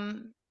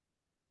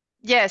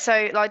 Yeah, so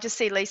I just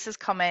see Lisa's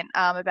comment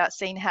about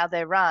seeing how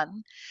they're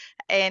run.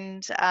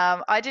 And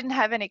I didn't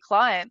have any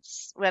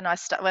clients when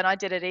I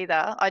did it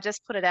either. I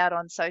just put it out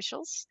on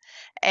socials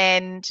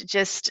and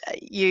just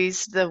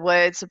used the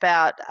words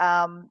about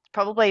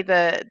probably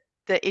the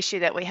issue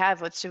that we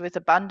have with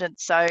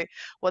abundance. So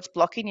what's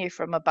blocking you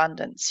from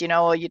abundance,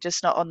 or you're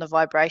just not on the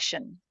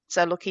vibration.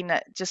 So looking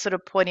at just sort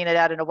of pointing it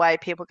out in a way,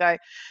 people go,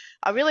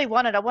 I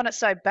want it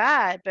so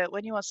bad, but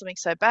when you want something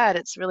so bad,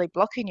 it's really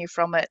blocking you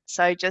from it.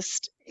 So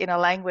just in a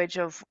language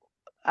of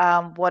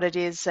what it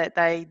is that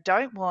they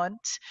don't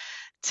want,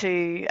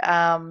 to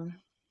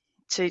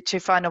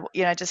find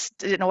a,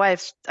 just in a way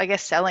of, I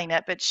guess, selling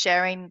it, but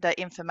sharing the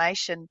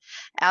information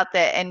out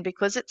there. And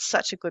because it's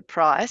such a good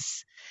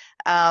price,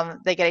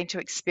 they're getting to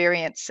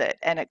experience it,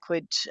 and it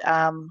could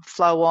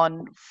flow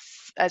on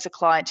as a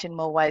client in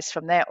more ways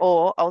from there,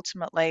 or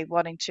ultimately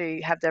wanting to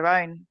have their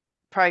own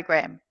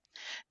program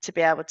to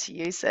be able to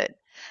use it.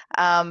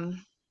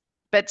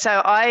 But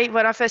so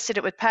when I first did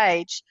it with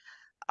Paige,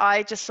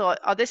 I just thought,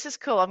 oh, this is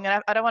cool. I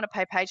don't want to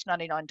pay Paige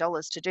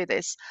 $99 to do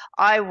this.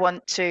 I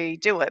want to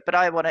do it, but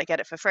I want to get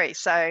it for free.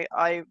 So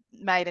I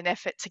made an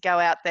effort to go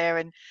out there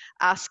and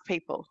ask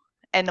people.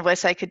 And the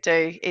worst they could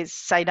do is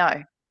say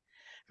no,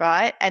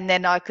 right? And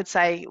then I could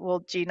say, well,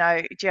 do you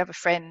have a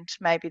friend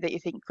maybe that you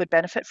think could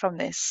benefit from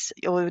this?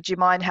 Or would you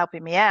mind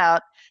helping me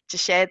out to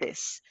share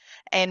this?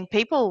 And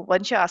people,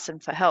 once you ask them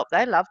for help,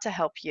 they love to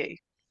help you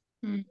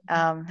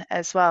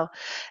as well.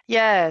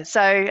 Yeah.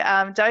 So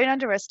don't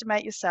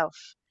underestimate yourself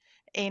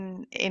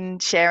in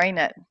sharing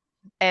it.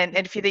 And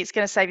if you think it's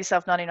going to save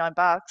yourself $99,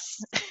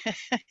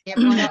 Yeah,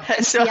 why not?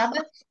 And so,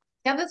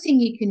 the other thing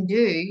you can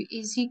do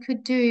is you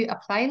could do a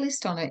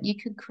playlist on it. You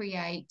could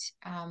create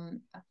a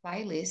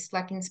playlist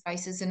like in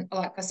spaces and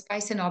like a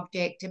space and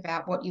object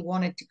about what you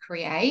wanted to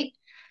create,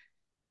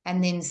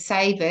 and then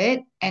save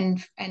it and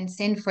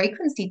send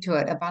frequency to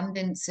it,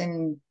 abundance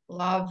and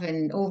love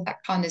and all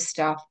that kind of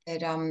stuff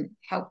that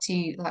helps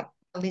you, like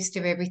a list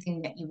of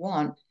everything that you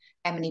want,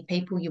 how many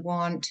people you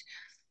want,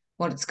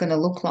 what it's going to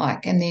look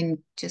like, and then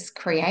just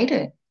create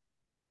it.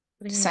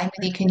 Same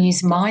with, you can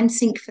use mind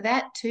sync for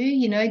that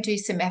too, do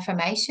some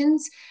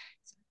affirmations.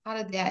 Part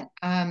of that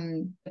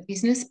the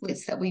business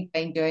splits that we've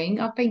been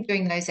doing, I've been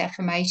doing those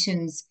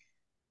affirmations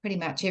pretty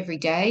much every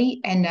day,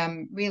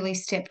 and really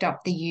stepped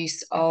up the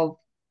use of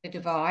the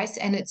device,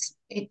 and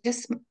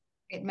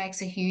it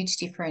makes a huge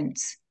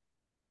difference.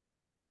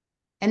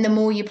 And the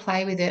more you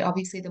play with it,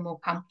 obviously the more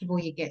comfortable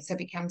you get, so it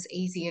becomes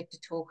easier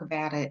to talk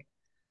about it.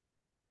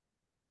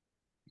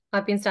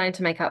 I've been starting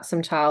to make up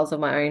some tiles of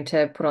my own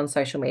to put on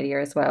social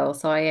media as well.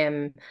 So I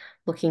am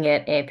looking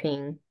at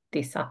amping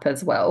this up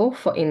as well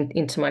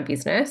into my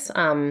business.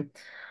 I'm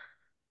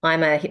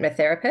a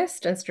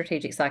hypnotherapist and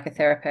strategic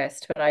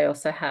psychotherapist, but I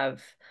also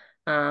have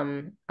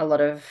a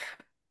lot of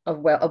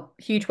a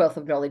huge wealth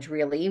of knowledge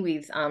really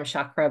with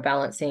chakra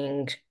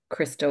balancing,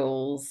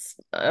 crystals,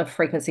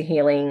 frequency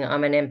healing.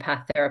 I'm an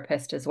empath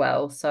therapist as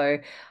well. So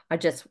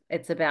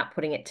it's about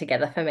putting it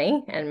together for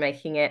me and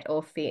making it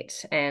all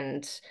fit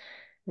and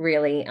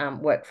really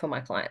work for my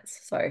clients.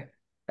 So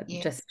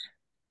Yeah. just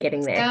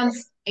getting there.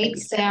 It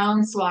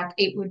sounds like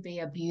it would be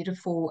a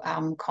beautiful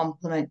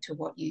complement to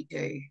what you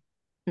do.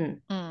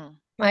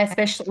 I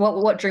especially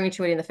what drew me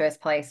to it in the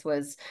first place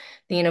was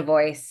the inner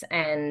voice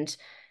and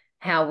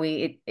how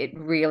it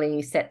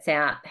really sets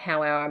out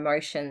how our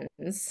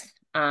emotions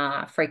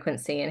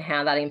frequency and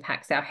how that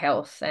impacts our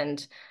health.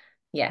 And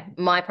yeah,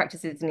 my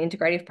practice is an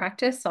integrative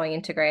practice, so I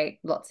integrate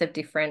lots of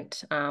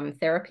different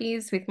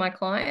therapies with my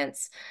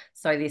clients.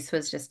 So this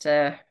was just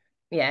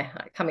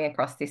coming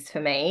across this for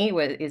me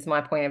is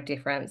my point of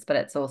difference, but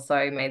it's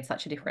also made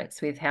such a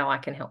difference with how I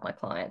can help my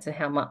clients and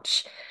how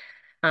much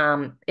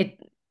it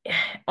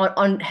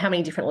on how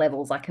many different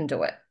levels I can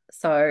do it.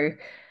 So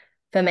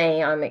for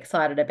me, I'm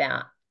excited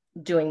about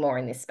doing more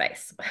in this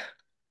space.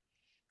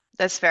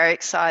 That's very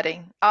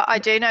exciting. I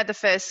do know the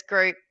first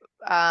group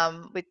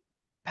with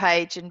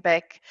Paige and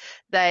Beck,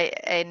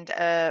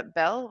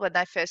 Belle, when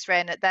they first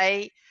ran it,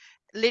 they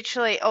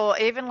literally, or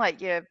even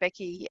like your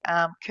Becky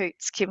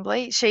Coots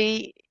Kimberly,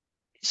 she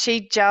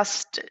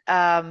just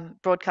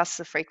broadcasts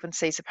the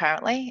frequencies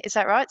apparently. Is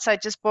that right? So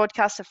just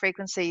broadcast the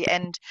frequency,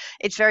 and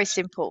it's very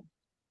simple.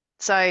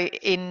 So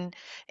in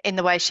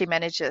the way she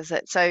manages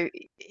it, so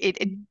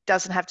it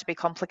doesn't have to be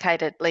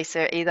complicated,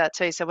 Lisa, either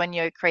too. So when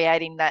you're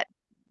creating that,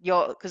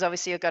 because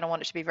obviously you're going to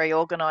want it to be very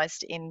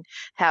organized in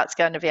how it's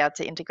going to be able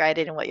to integrate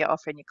it and what you're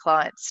offering your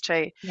clients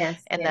too. Yes,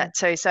 and that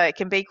too. So it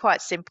can be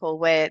quite simple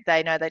where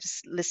they know they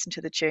just listen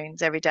to the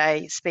tunes every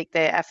day, speak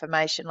their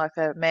affirmation like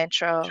a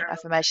mantra,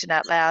 affirmation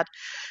out loud,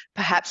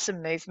 perhaps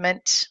some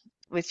movement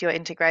with your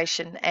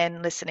integration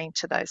and listening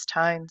to those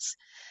tones.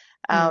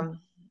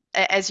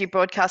 As you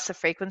broadcast the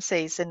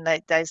frequencies and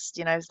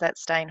that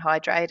staying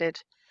hydrated,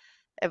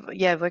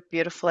 work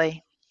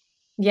beautifully.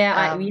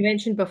 Yeah, you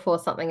mentioned before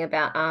something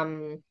about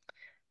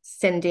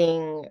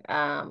sending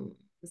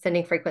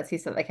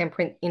frequencies so that they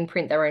can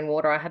imprint their own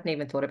water. I hadn't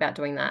even thought about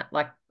doing that.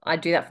 Like I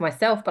do that for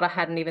myself, but I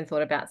hadn't even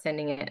thought about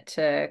sending it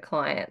to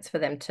clients for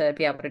them to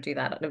be able to do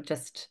that. It was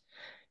just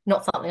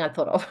not something I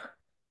thought of.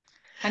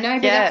 I know,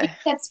 but I think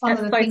that's one of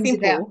the things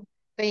simple about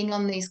being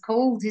on these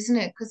calls, isn't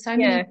it? Because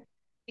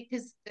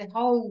because the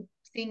whole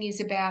thing is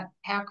about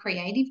how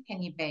creative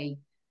can you be?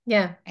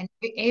 Yeah. And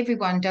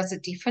everyone does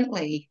it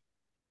differently.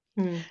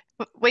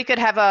 We could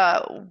have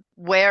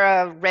wear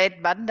a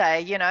red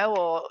Monday,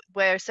 or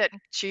wear a certain,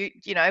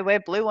 wear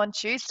blue on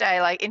Tuesday,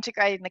 like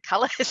integrating the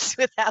colors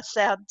with our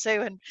sound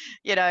too. And,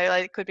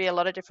 like, it could be a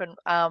lot of different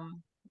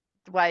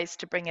ways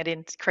to bring it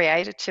in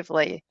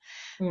creatively,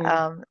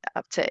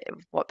 up to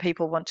what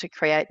people want to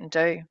create and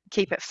do.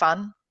 Keep it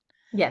fun.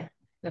 Yeah,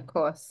 of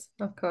course.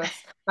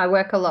 I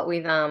work a lot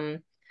with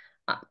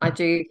I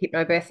do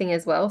hypnobirthing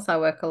as well, so I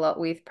work a lot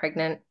with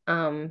pregnant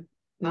mums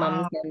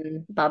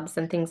and bubs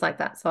and things like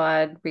that. So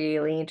I'm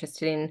really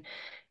interested in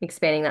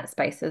expanding that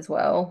space as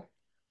well.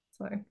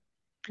 So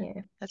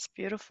yeah. That's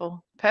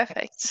beautiful.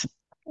 Perfect.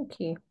 Thank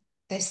you.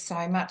 There's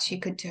so much you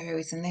could do,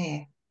 isn't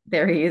there?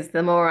 There he is.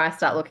 The more I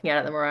start looking at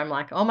it, the more I'm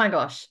like, oh my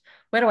gosh,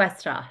 where do I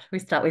start? We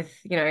start with,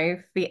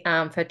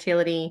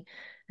 fertility,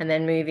 and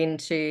then move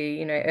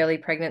into, early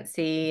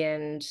pregnancy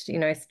and,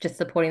 just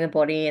supporting the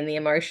body and the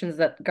emotions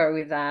that go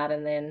with that.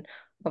 And then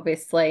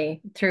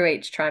obviously through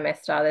each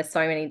trimester, there's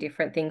so many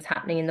different things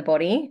happening in the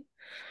body.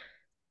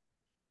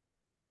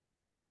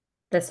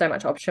 There's so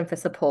much option for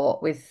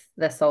support with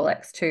the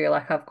Solex too.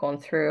 Like I've gone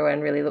through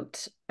and really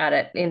looked at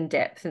it in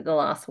depth in the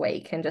last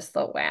week and just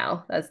thought,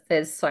 wow,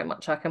 there's so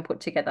much I can put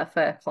together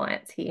for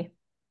clients here.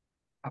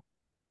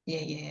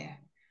 Yeah.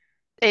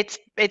 It's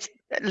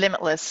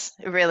limitless.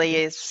 It really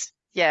is.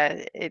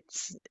 Yeah,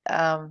 it's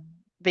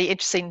be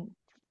interesting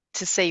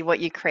to see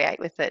what you create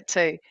with it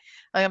too.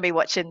 I'm gonna be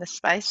watching this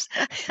space.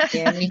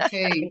 Yeah, me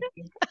too.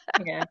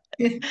 Yeah.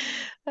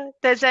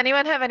 Does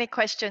anyone have any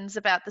questions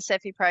about the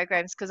CEFI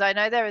programs? Because I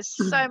know there is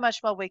so much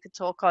more we could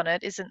talk on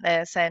it, isn't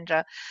there,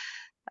 Sandra?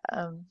 I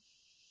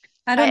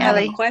don't Hey, have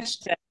Ali. a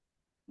question.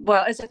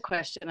 Well, it's a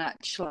question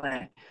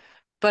actually,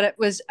 but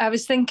I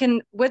was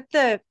thinking with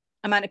the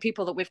amount of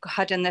people that we've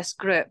had in this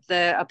group,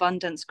 the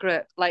abundance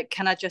group, like,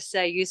 can I just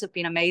say, you have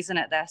been amazing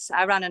at this.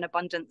 I ran an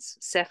abundance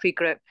CEFI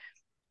group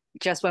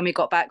just when we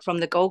got back from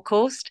the Gold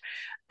Coast,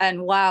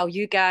 and wow,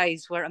 you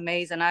guys were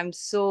amazing. I'm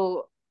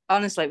so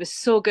honestly, it was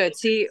so good.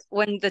 See,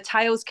 when the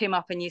tiles came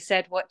up and you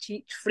said what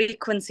each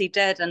frequency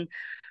did, and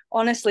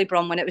honestly,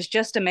 Bronwyn, it was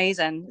just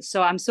amazing.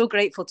 So I'm so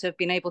grateful to have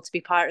been able to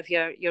be part of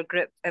your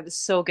group. It was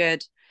so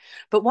good.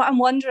 But what I'm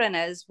wondering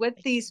is, with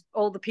these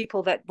all the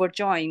people that were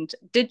joined,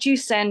 did you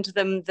send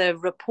them the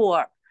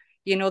report?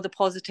 The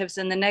positives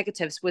and the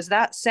negatives. Was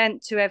that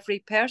sent to every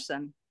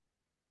person,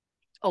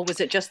 or was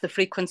it just the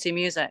frequency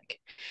music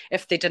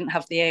if they didn't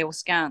have the AO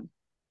scan?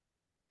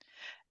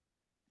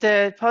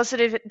 The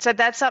positive, so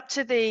that's up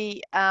to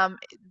the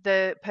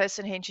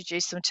person who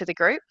introduced them to the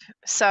group.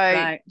 So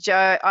Right.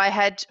 Joe, I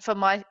had for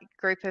my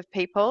group of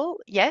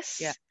people, yes.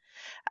 Yeah.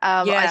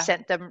 I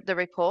sent them the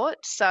report.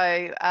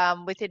 So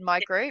within my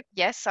group,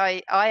 yes,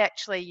 I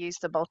actually use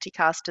the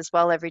multicast as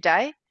well every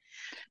day.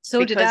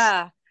 So did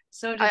I.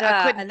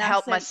 I couldn't And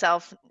help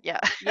myself.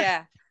 Yeah.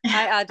 Yeah.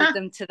 I added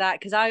them to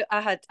that because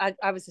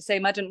I was the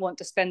same. I didn't want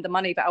to spend the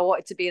money, but I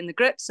wanted to be in the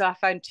group. So I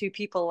found two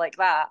people like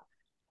that.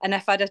 And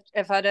if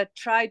I'd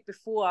tried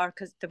before,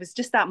 because there was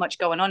just that much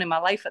going on in my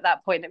life at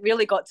that point, it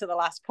really got to the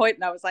last point,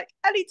 and I was like,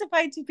 I need to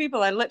find two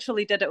people. I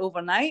literally did it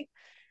overnight.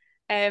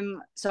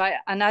 So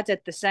I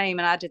did the same,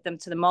 and added them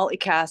to the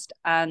multicast,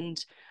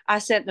 and I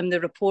sent them the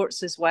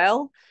reports as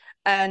well.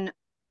 And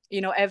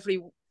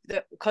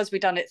because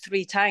we'd done it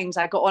 3 times,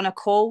 I got on a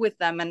call with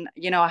them, and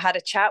I had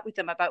a chat with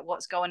them about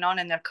what's going on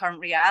in their current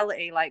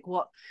reality, like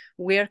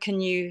where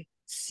can you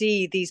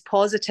see these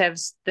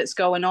positives that's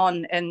going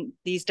on in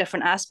these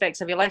different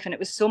aspects of your life. And it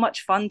was so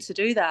much fun to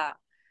do that.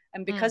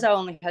 And because I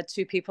only had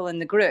 2 people in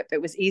the group,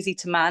 it was easy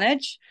to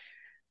manage.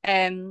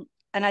 And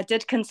I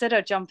did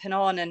consider jumping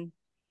on and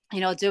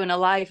doing a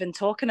live and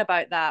talking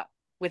about that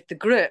with the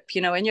group,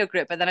 in your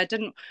group, but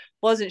then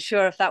wasn't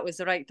sure if that was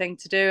the right thing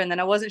to do, and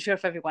then I wasn't sure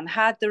if everyone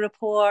had the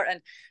report.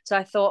 And so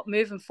I thought,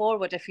 moving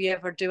forward, if you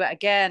ever do it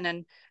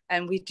again,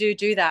 and we do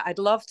that, I'd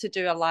love to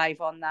do a live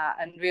on that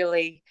and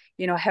really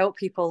help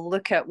people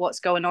look at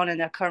what's going on in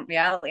their current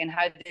reality and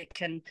how they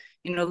can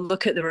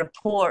look at the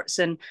reports.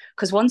 And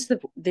because once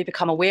they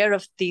become aware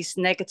of these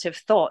negative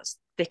thoughts,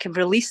 they can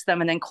release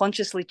them and then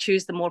consciously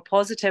choose the more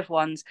positive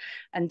ones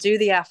and do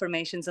the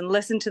affirmations and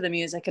listen to the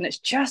music. And it's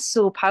just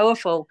so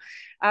powerful.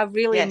 I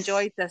really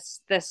enjoyed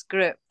this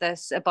group,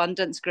 this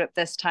abundance group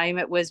this time.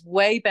 It was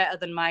way better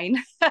than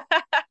mine.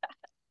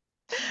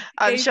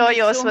 I'm sure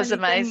yours was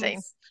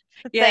amazing. Things.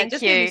 Yeah, Thank it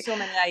just you. gave me so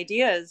many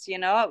ideas, it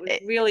was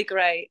really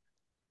great.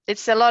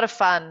 It's a lot of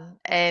fun.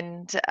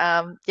 And so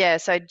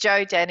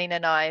Joe Danning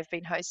and I have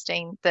been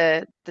hosting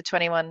the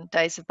 21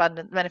 days of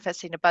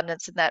manifesting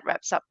abundance, and that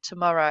wraps up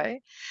tomorrow.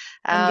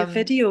 And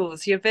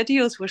your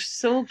videos were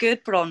so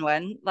good,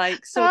 Bronwyn,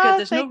 like so good.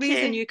 There's no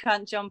reason you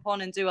can't jump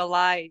on and do a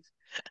live.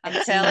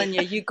 I'm telling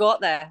you, you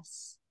got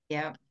this.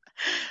 Yeah.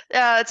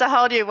 Yeah, it's a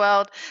whole new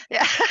world.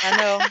 Yeah, I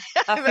know.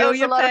 I feel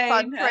your pain. A lot of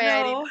fun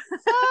creating.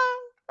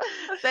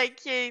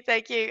 Thank you.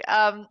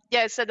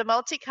 So the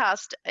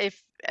multicast,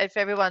 if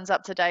everyone's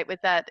up to date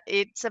with that,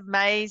 it's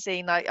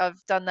amazing.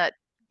 I've done that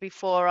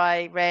before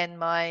I ran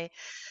my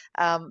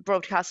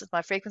broadcast with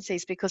my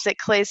frequencies, because it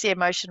clears the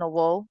emotional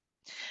wall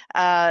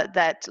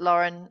that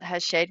Lauren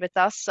has shared with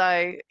us.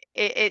 So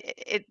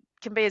it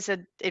can be as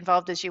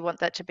involved as you want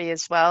that to be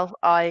as well.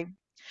 I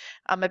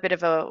I'm a bit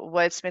of a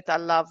wordsmith. I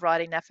love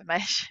writing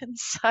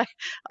affirmations. So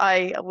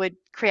I would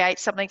create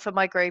something for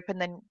my group and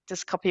then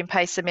just copy and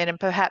paste them in. And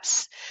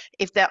perhaps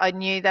if that I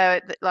knew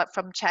they were, like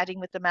from chatting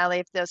with them, Ali,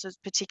 if there was a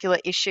particular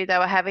issue they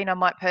were having, I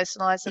might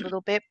personalize a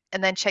little bit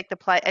and then check the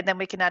play. And then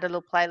we can add a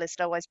little playlist.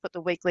 I always put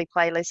the weekly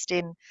playlist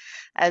in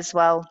as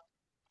well.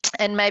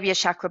 And maybe a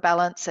chakra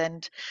balance,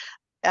 and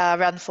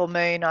around the full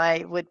moon,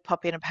 I would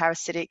pop in a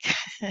parasitic,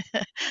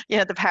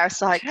 the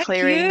parasite Check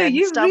clearing and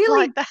you stuff really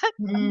like that.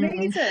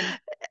 amazing.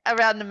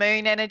 Around the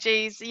moon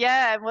energies,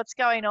 yeah, and what's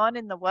going on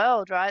in the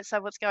world, right? So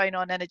what's going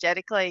on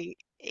energetically,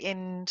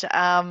 and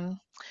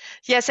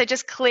so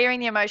just clearing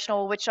the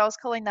emotional, which I was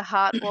calling the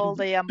heart wall,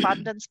 the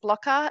abundance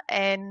blocker,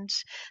 and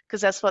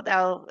because that's what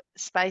our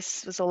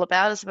space was all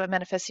about, is about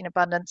manifesting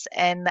abundance,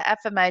 and the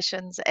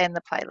affirmations and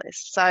the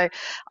playlist. So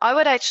I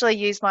would actually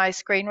use my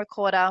screen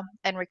recorder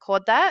and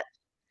record that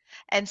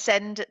and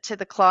send it to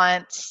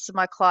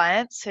my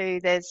clients,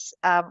 who there's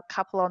a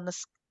couple on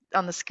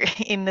the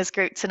screen in this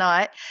group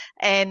tonight,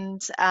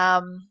 and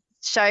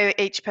show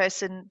each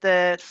person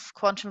the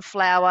quantum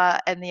flower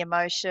and the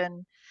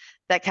emotion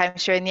that came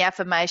through and the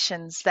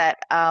affirmations that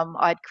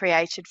I'd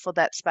created for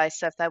that space.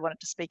 So if they wanted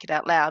to speak it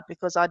out loud,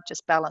 because I'd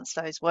just balance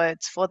those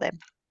words for them.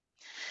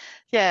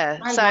 Yeah.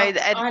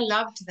 I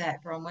loved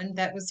that, Bronwyn.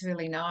 That was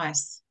really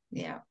nice.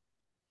 Yeah.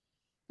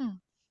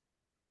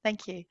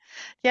 Thank you.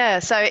 Yeah,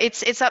 so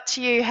it's up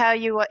to you how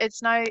you,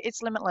 it's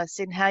limitless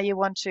in how you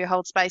want to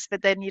hold space,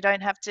 but then you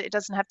don't have to, it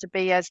doesn't have to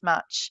be as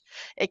much.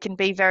 It can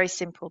be very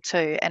simple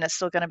too, and it's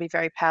still going to be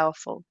very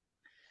powerful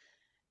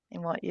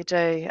in what you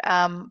do.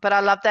 But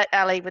I love that,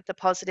 Ali, with the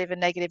positive and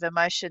negative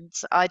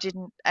emotions. I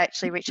didn't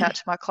actually reach out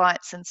to my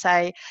clients and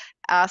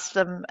ask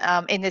them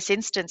in this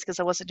instance, because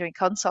I wasn't doing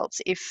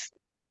consults,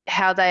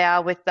 how they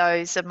are with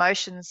those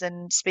emotions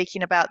and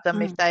speaking about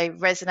them, if they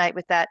resonate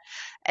with that,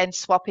 and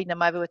swapping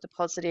them over with the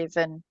positive.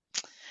 And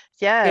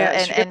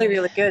it's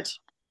really good.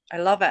 I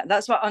love it.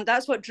 That's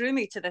what drew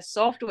me to this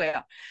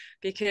software,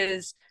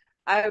 because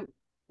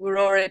we're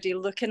already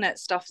looking at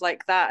stuff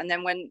like that. And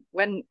then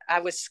when I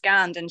was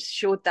scanned and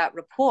showed that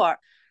report,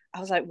 I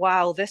was like,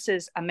 wow, this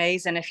is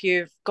amazing. If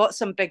you've got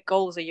some big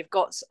goals, or you've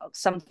got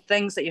some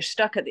things that you're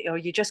stuck at, or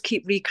you just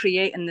keep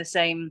recreating the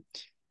same,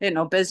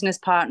 business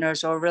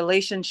partners or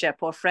relationship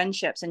or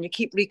friendships, and you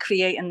keep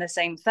recreating the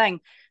same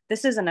thing.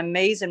 This is an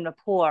amazing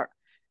report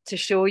to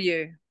show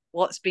you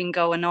what's been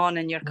going on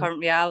in your current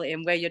reality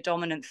and where your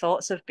dominant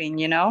thoughts have been,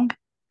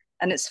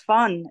 and it's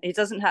fun. It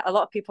doesn't have, a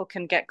lot of people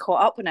can get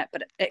caught up in it,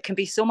 but it can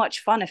be so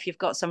much fun if you've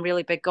got some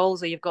really big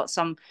goals, or you've got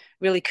some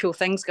really cool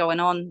things going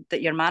on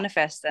that you're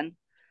manifesting.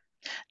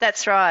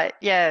 That's right.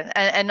 Yeah.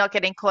 And not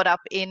getting caught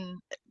up in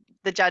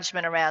the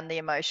judgment around the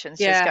emotions,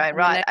 just going,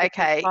 right,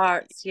 okay.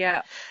 Parts,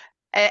 yeah.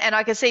 And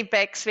I can see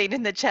Beck's been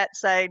in the chat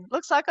saying,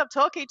 looks like I'm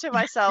talking to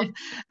myself.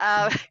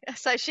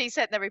 So she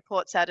sent the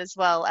reports out as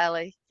well,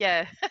 Ali.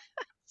 Yeah.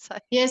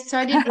 Yes,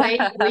 so did we.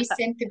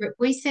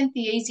 We sent the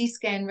Easy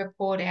Scan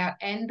report out,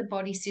 and the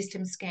body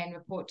system scan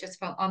report,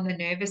 just on the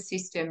nervous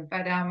system.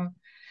 But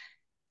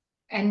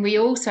and we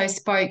also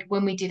spoke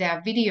when we did our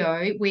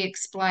video. We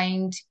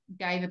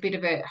gave a bit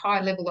of a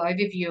high level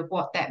overview of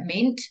what that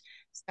meant.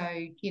 So,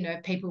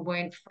 people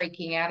weren't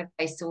freaking out if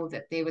they saw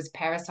that there was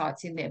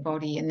parasites in their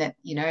body, and that,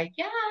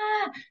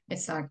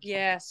 it's like.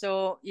 Yeah,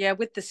 so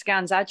with the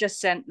scans, I just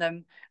sent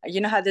them,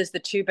 how there's the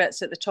two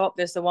bits at the top,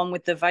 there's the one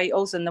with the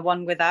vitals and the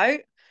one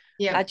without.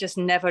 Yeah. I just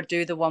never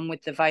do the one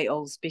with the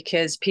vitals,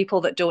 because people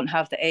that don't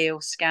have the AO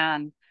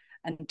scan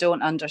and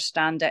don't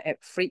understand it, it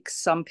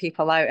freaks some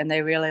people out, and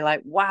they really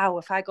like, wow,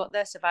 if I got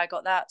this, if I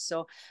got that.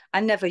 So I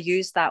never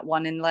use that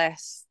one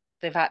unless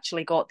they've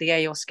actually got the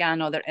AO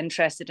scan, or they're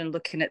interested in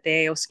looking at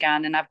the AO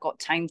scan, and I've got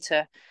time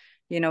to,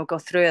 go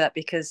through that,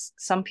 because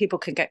some people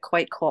can get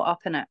quite caught up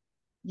in it.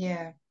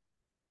 Yeah.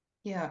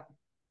 Yeah.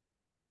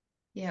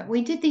 Yeah.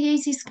 We did the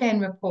Easy Scan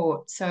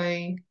report. So,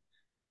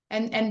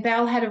 and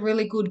Belle had a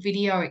really good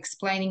video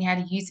explaining how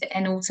to use it,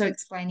 and also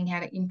explaining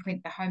how to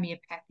imprint the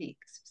homeopathics.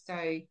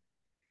 So,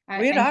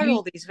 where are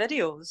all these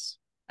videos?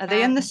 Are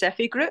they in the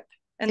Cephii group,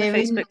 in the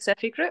Facebook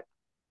Cephii group?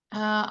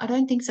 I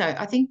don't think so.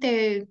 I think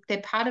they're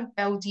part of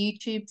Belle's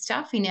YouTube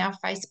stuff in our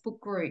Facebook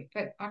group.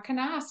 But I can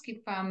ask if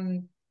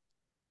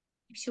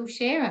she'll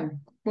share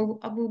them.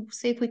 We'll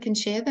see if we can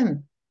share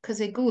them, because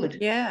they're good.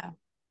 Yeah.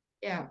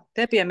 Yeah.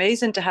 They'd be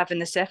amazing to have in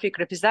the Cephii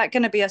group. Is that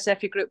going to be a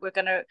Cephii group we're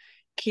going to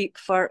keep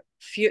for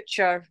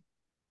future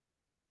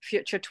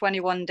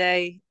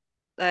 21-day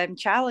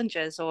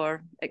challenges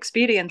or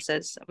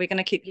experiences? Are we going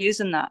to keep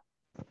using that?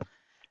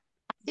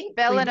 I think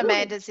Belle and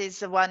Amanda's is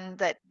the one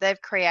that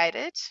they've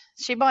created.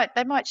 They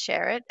might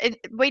share it.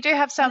 We do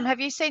have some. Have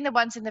you seen the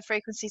ones in the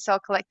Frequency Soul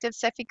Collective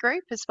Cephii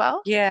group as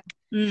well? Yeah.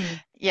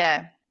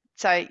 Yeah.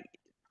 So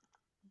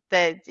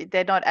they're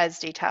not as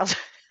detailed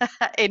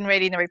in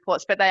reading the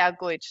reports, but they are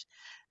good.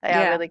 They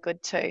are really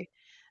good too.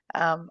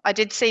 I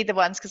did see the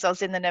ones because I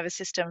was in the nervous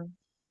system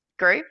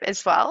group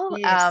as well.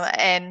 Yes.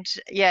 And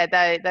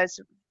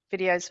those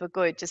videos were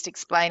good, just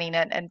explaining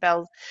it. And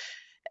Belle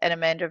and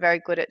Amanda are very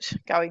good at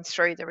going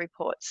through the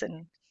reports,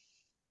 and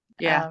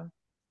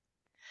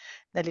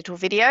the little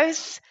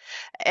videos.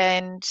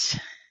 And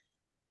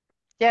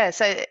yeah,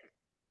 so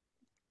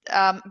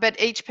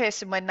but each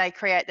person, when they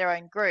create their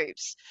own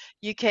groups,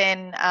 you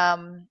can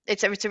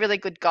it's a really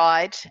good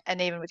guide,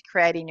 and even with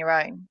creating your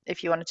own,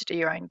 if you wanted to do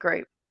your own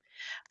group.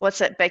 What's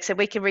that, Beck? So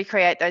we can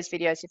recreate those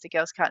videos if the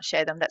girls can't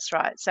share them. That's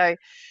right. So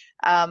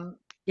I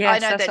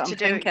Yes, know that's that what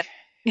to I'm do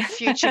thinking.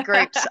 future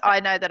groups, I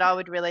know that I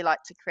would really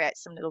like to create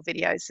some little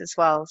videos as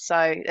well.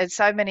 So there's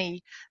so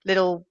many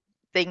little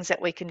things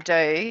that we can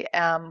do,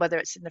 whether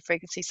it's in the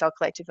Frequency Soul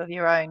Collective of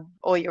your own,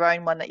 or your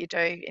own one that you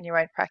do in your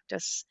own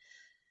practice,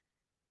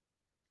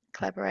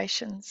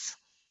 collaborations.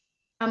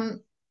 I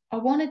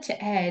wanted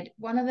to add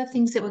one of the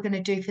things that we're going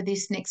to do for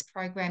this next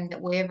program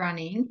that we're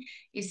running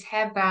is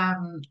have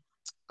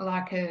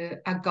like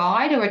a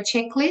guide or a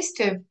checklist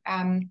of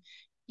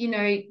you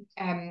know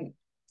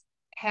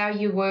how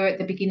you were at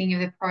the beginning of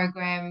the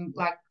program.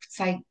 Like,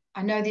 say,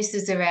 I know this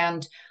is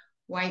around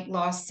weight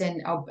loss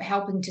and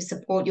helping to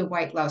support your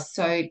weight loss.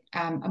 So,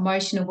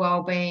 emotional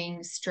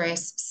well-being,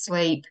 stress,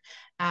 sleep,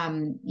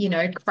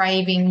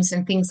 cravings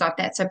and things like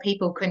that. So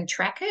people can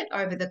track it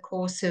over the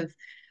course of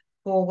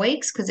 4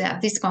 weeks, because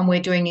this one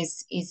we're doing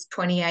is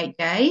 28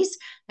 days,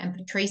 and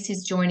Patrice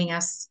is joining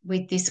us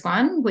with this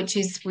one, which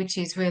is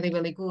really,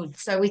 really good.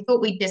 So we thought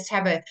we'd just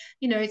have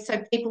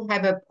so people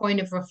have a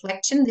point of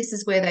reflection. This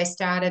is where they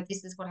started,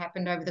 this is what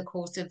happened over the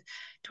course of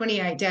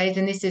 28 days,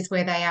 and this is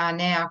where they are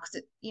now.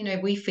 Because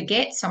we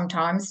forget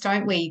sometimes,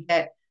 don't we,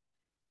 that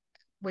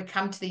we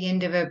come to the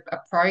end of a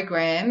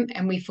program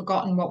and we've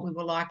forgotten what we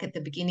were like at the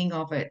beginning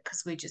of it,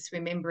 because we're just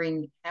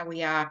remembering how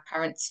we are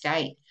current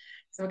state.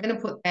 So we're going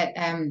to put that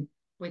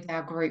with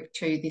our group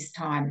too this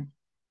time.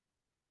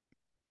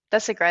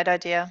 That's a great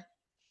idea.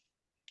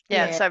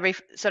 Yeah, Yeah. so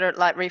sort of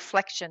like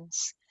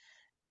reflections.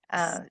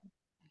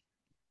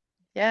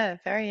 Yeah,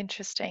 very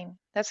interesting.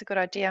 That's a good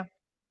idea.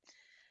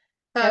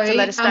 So You have to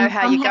let us know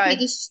how I'm you happy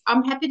go.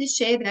 I'm happy to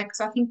share that,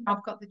 because I think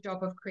I've got the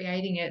job of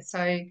creating it.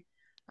 So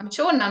I'm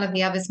sure none of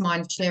the others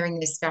mind sharing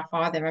this stuff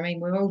either. I mean,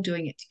 we're all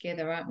doing it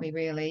together, aren't we,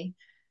 really?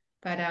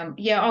 But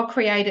yeah, I'll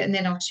create it and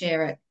then I'll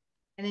share it.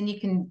 And then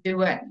you can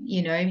do it,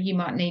 you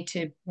might need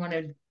to want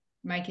to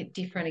make it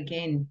different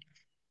again.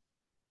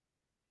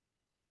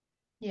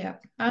 Yeah.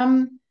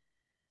 Has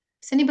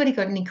anybody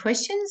got any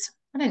questions?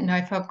 I don't know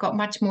if I've got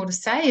much more to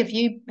say. Have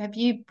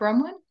you,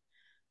 Bronwyn?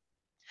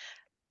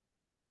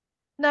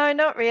 No,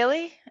 not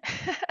really.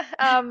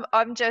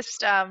 I'm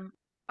just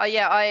oh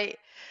yeah,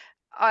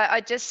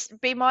 I just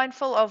be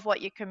mindful of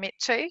what you commit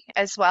to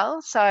as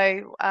well.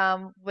 So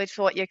with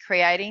what you're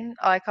creating,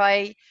 like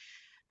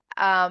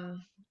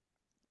um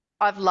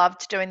I've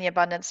loved doing the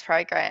abundance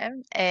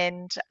program,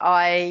 and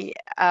I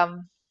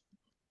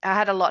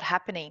had a lot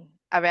happening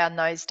around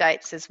those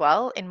dates as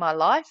well in my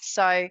life.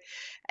 So,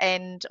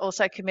 and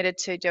also committed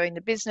to doing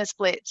the business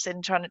blitz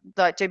and trying to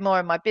like do more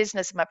in my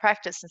business and my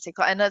practice and see.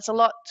 And there's a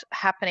lot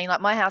happening.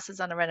 Like my house is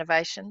under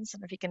renovations,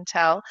 and if you can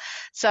tell,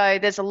 so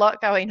there's a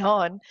lot going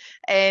on.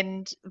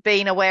 And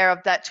being aware of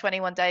that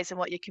 21 days and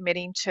what you're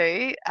committing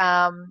to.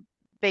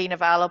 Being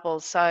available.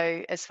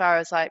 So as far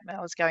as like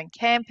I was going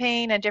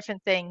camping and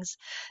different things,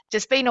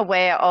 just being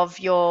aware of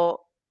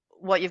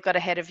what you've got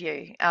ahead of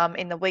you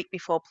in the week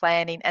before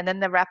planning, and then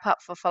the wrap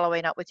up for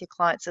following up with your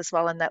clients as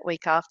well in that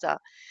week after.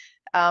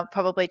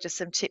 Probably just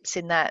some tips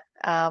in that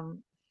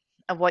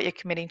of what you're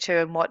committing to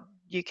and what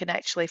you can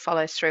actually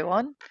follow through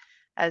on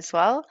as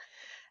well.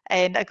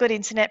 And a good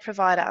internet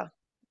provider,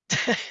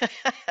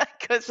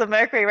 because the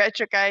Mercury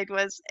retrograde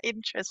was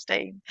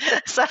interesting.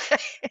 So,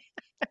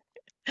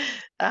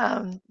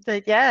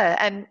 but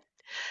yeah,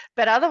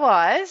 but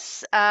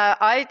otherwise,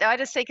 I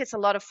just think it's a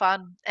lot of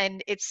fun,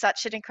 and it's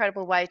such an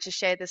incredible way to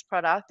share this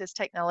product, this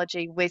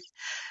technology, with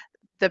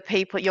the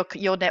people,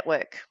 your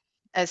network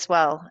as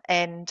well.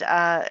 And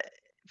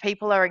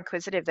people are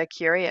inquisitive, they're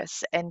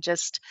curious, and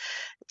just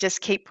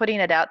keep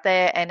putting it out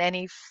there. And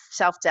any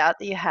self-doubt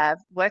that you have,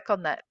 work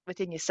on that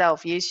within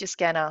yourself. Use your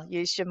scanner,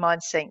 use your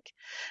mind sync,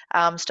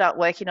 start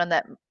working on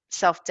that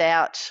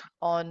self-doubt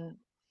on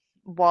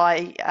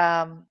why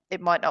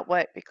it might not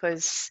work,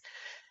 because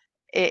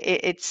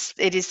it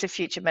is the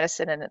future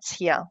medicine, and it's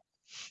here.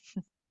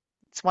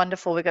 It's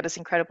wonderful. We've got this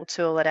incredible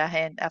tool at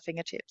our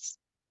fingertips.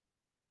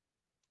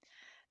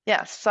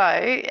 Yeah. So,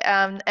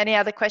 any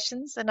other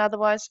questions? And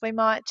otherwise, we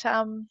might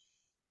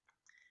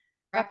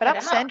wrap it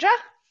up, Sandra.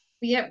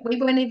 Yeah,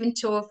 we weren't even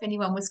sure if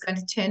anyone was going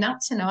to turn up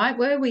tonight,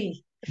 were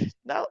we?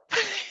 No.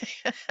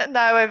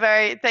 No,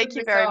 thank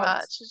you very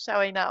much for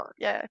showing up.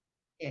 Yeah.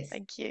 Yes.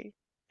 Thank you.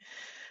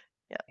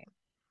 Yeah.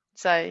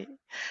 So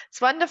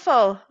it's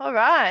wonderful. All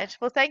right.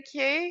 Well, thank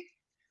you.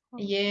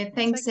 Yeah,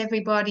 thanks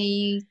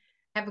everybody.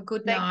 Have a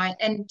good night.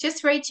 And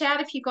just reach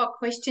out if you've got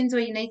questions or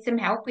you need some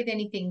help with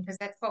anything, because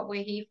that's what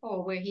we're here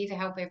for. We're here to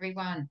help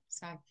everyone.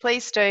 So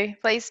please do.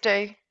 Please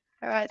do.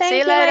 All right. Thank see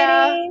you you,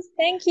 later. ladies.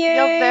 Thank you.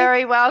 You're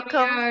very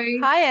welcome. Cheerio.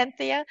 Hi,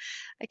 Anthea.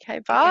 Okay,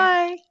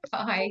 bye.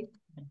 Bye.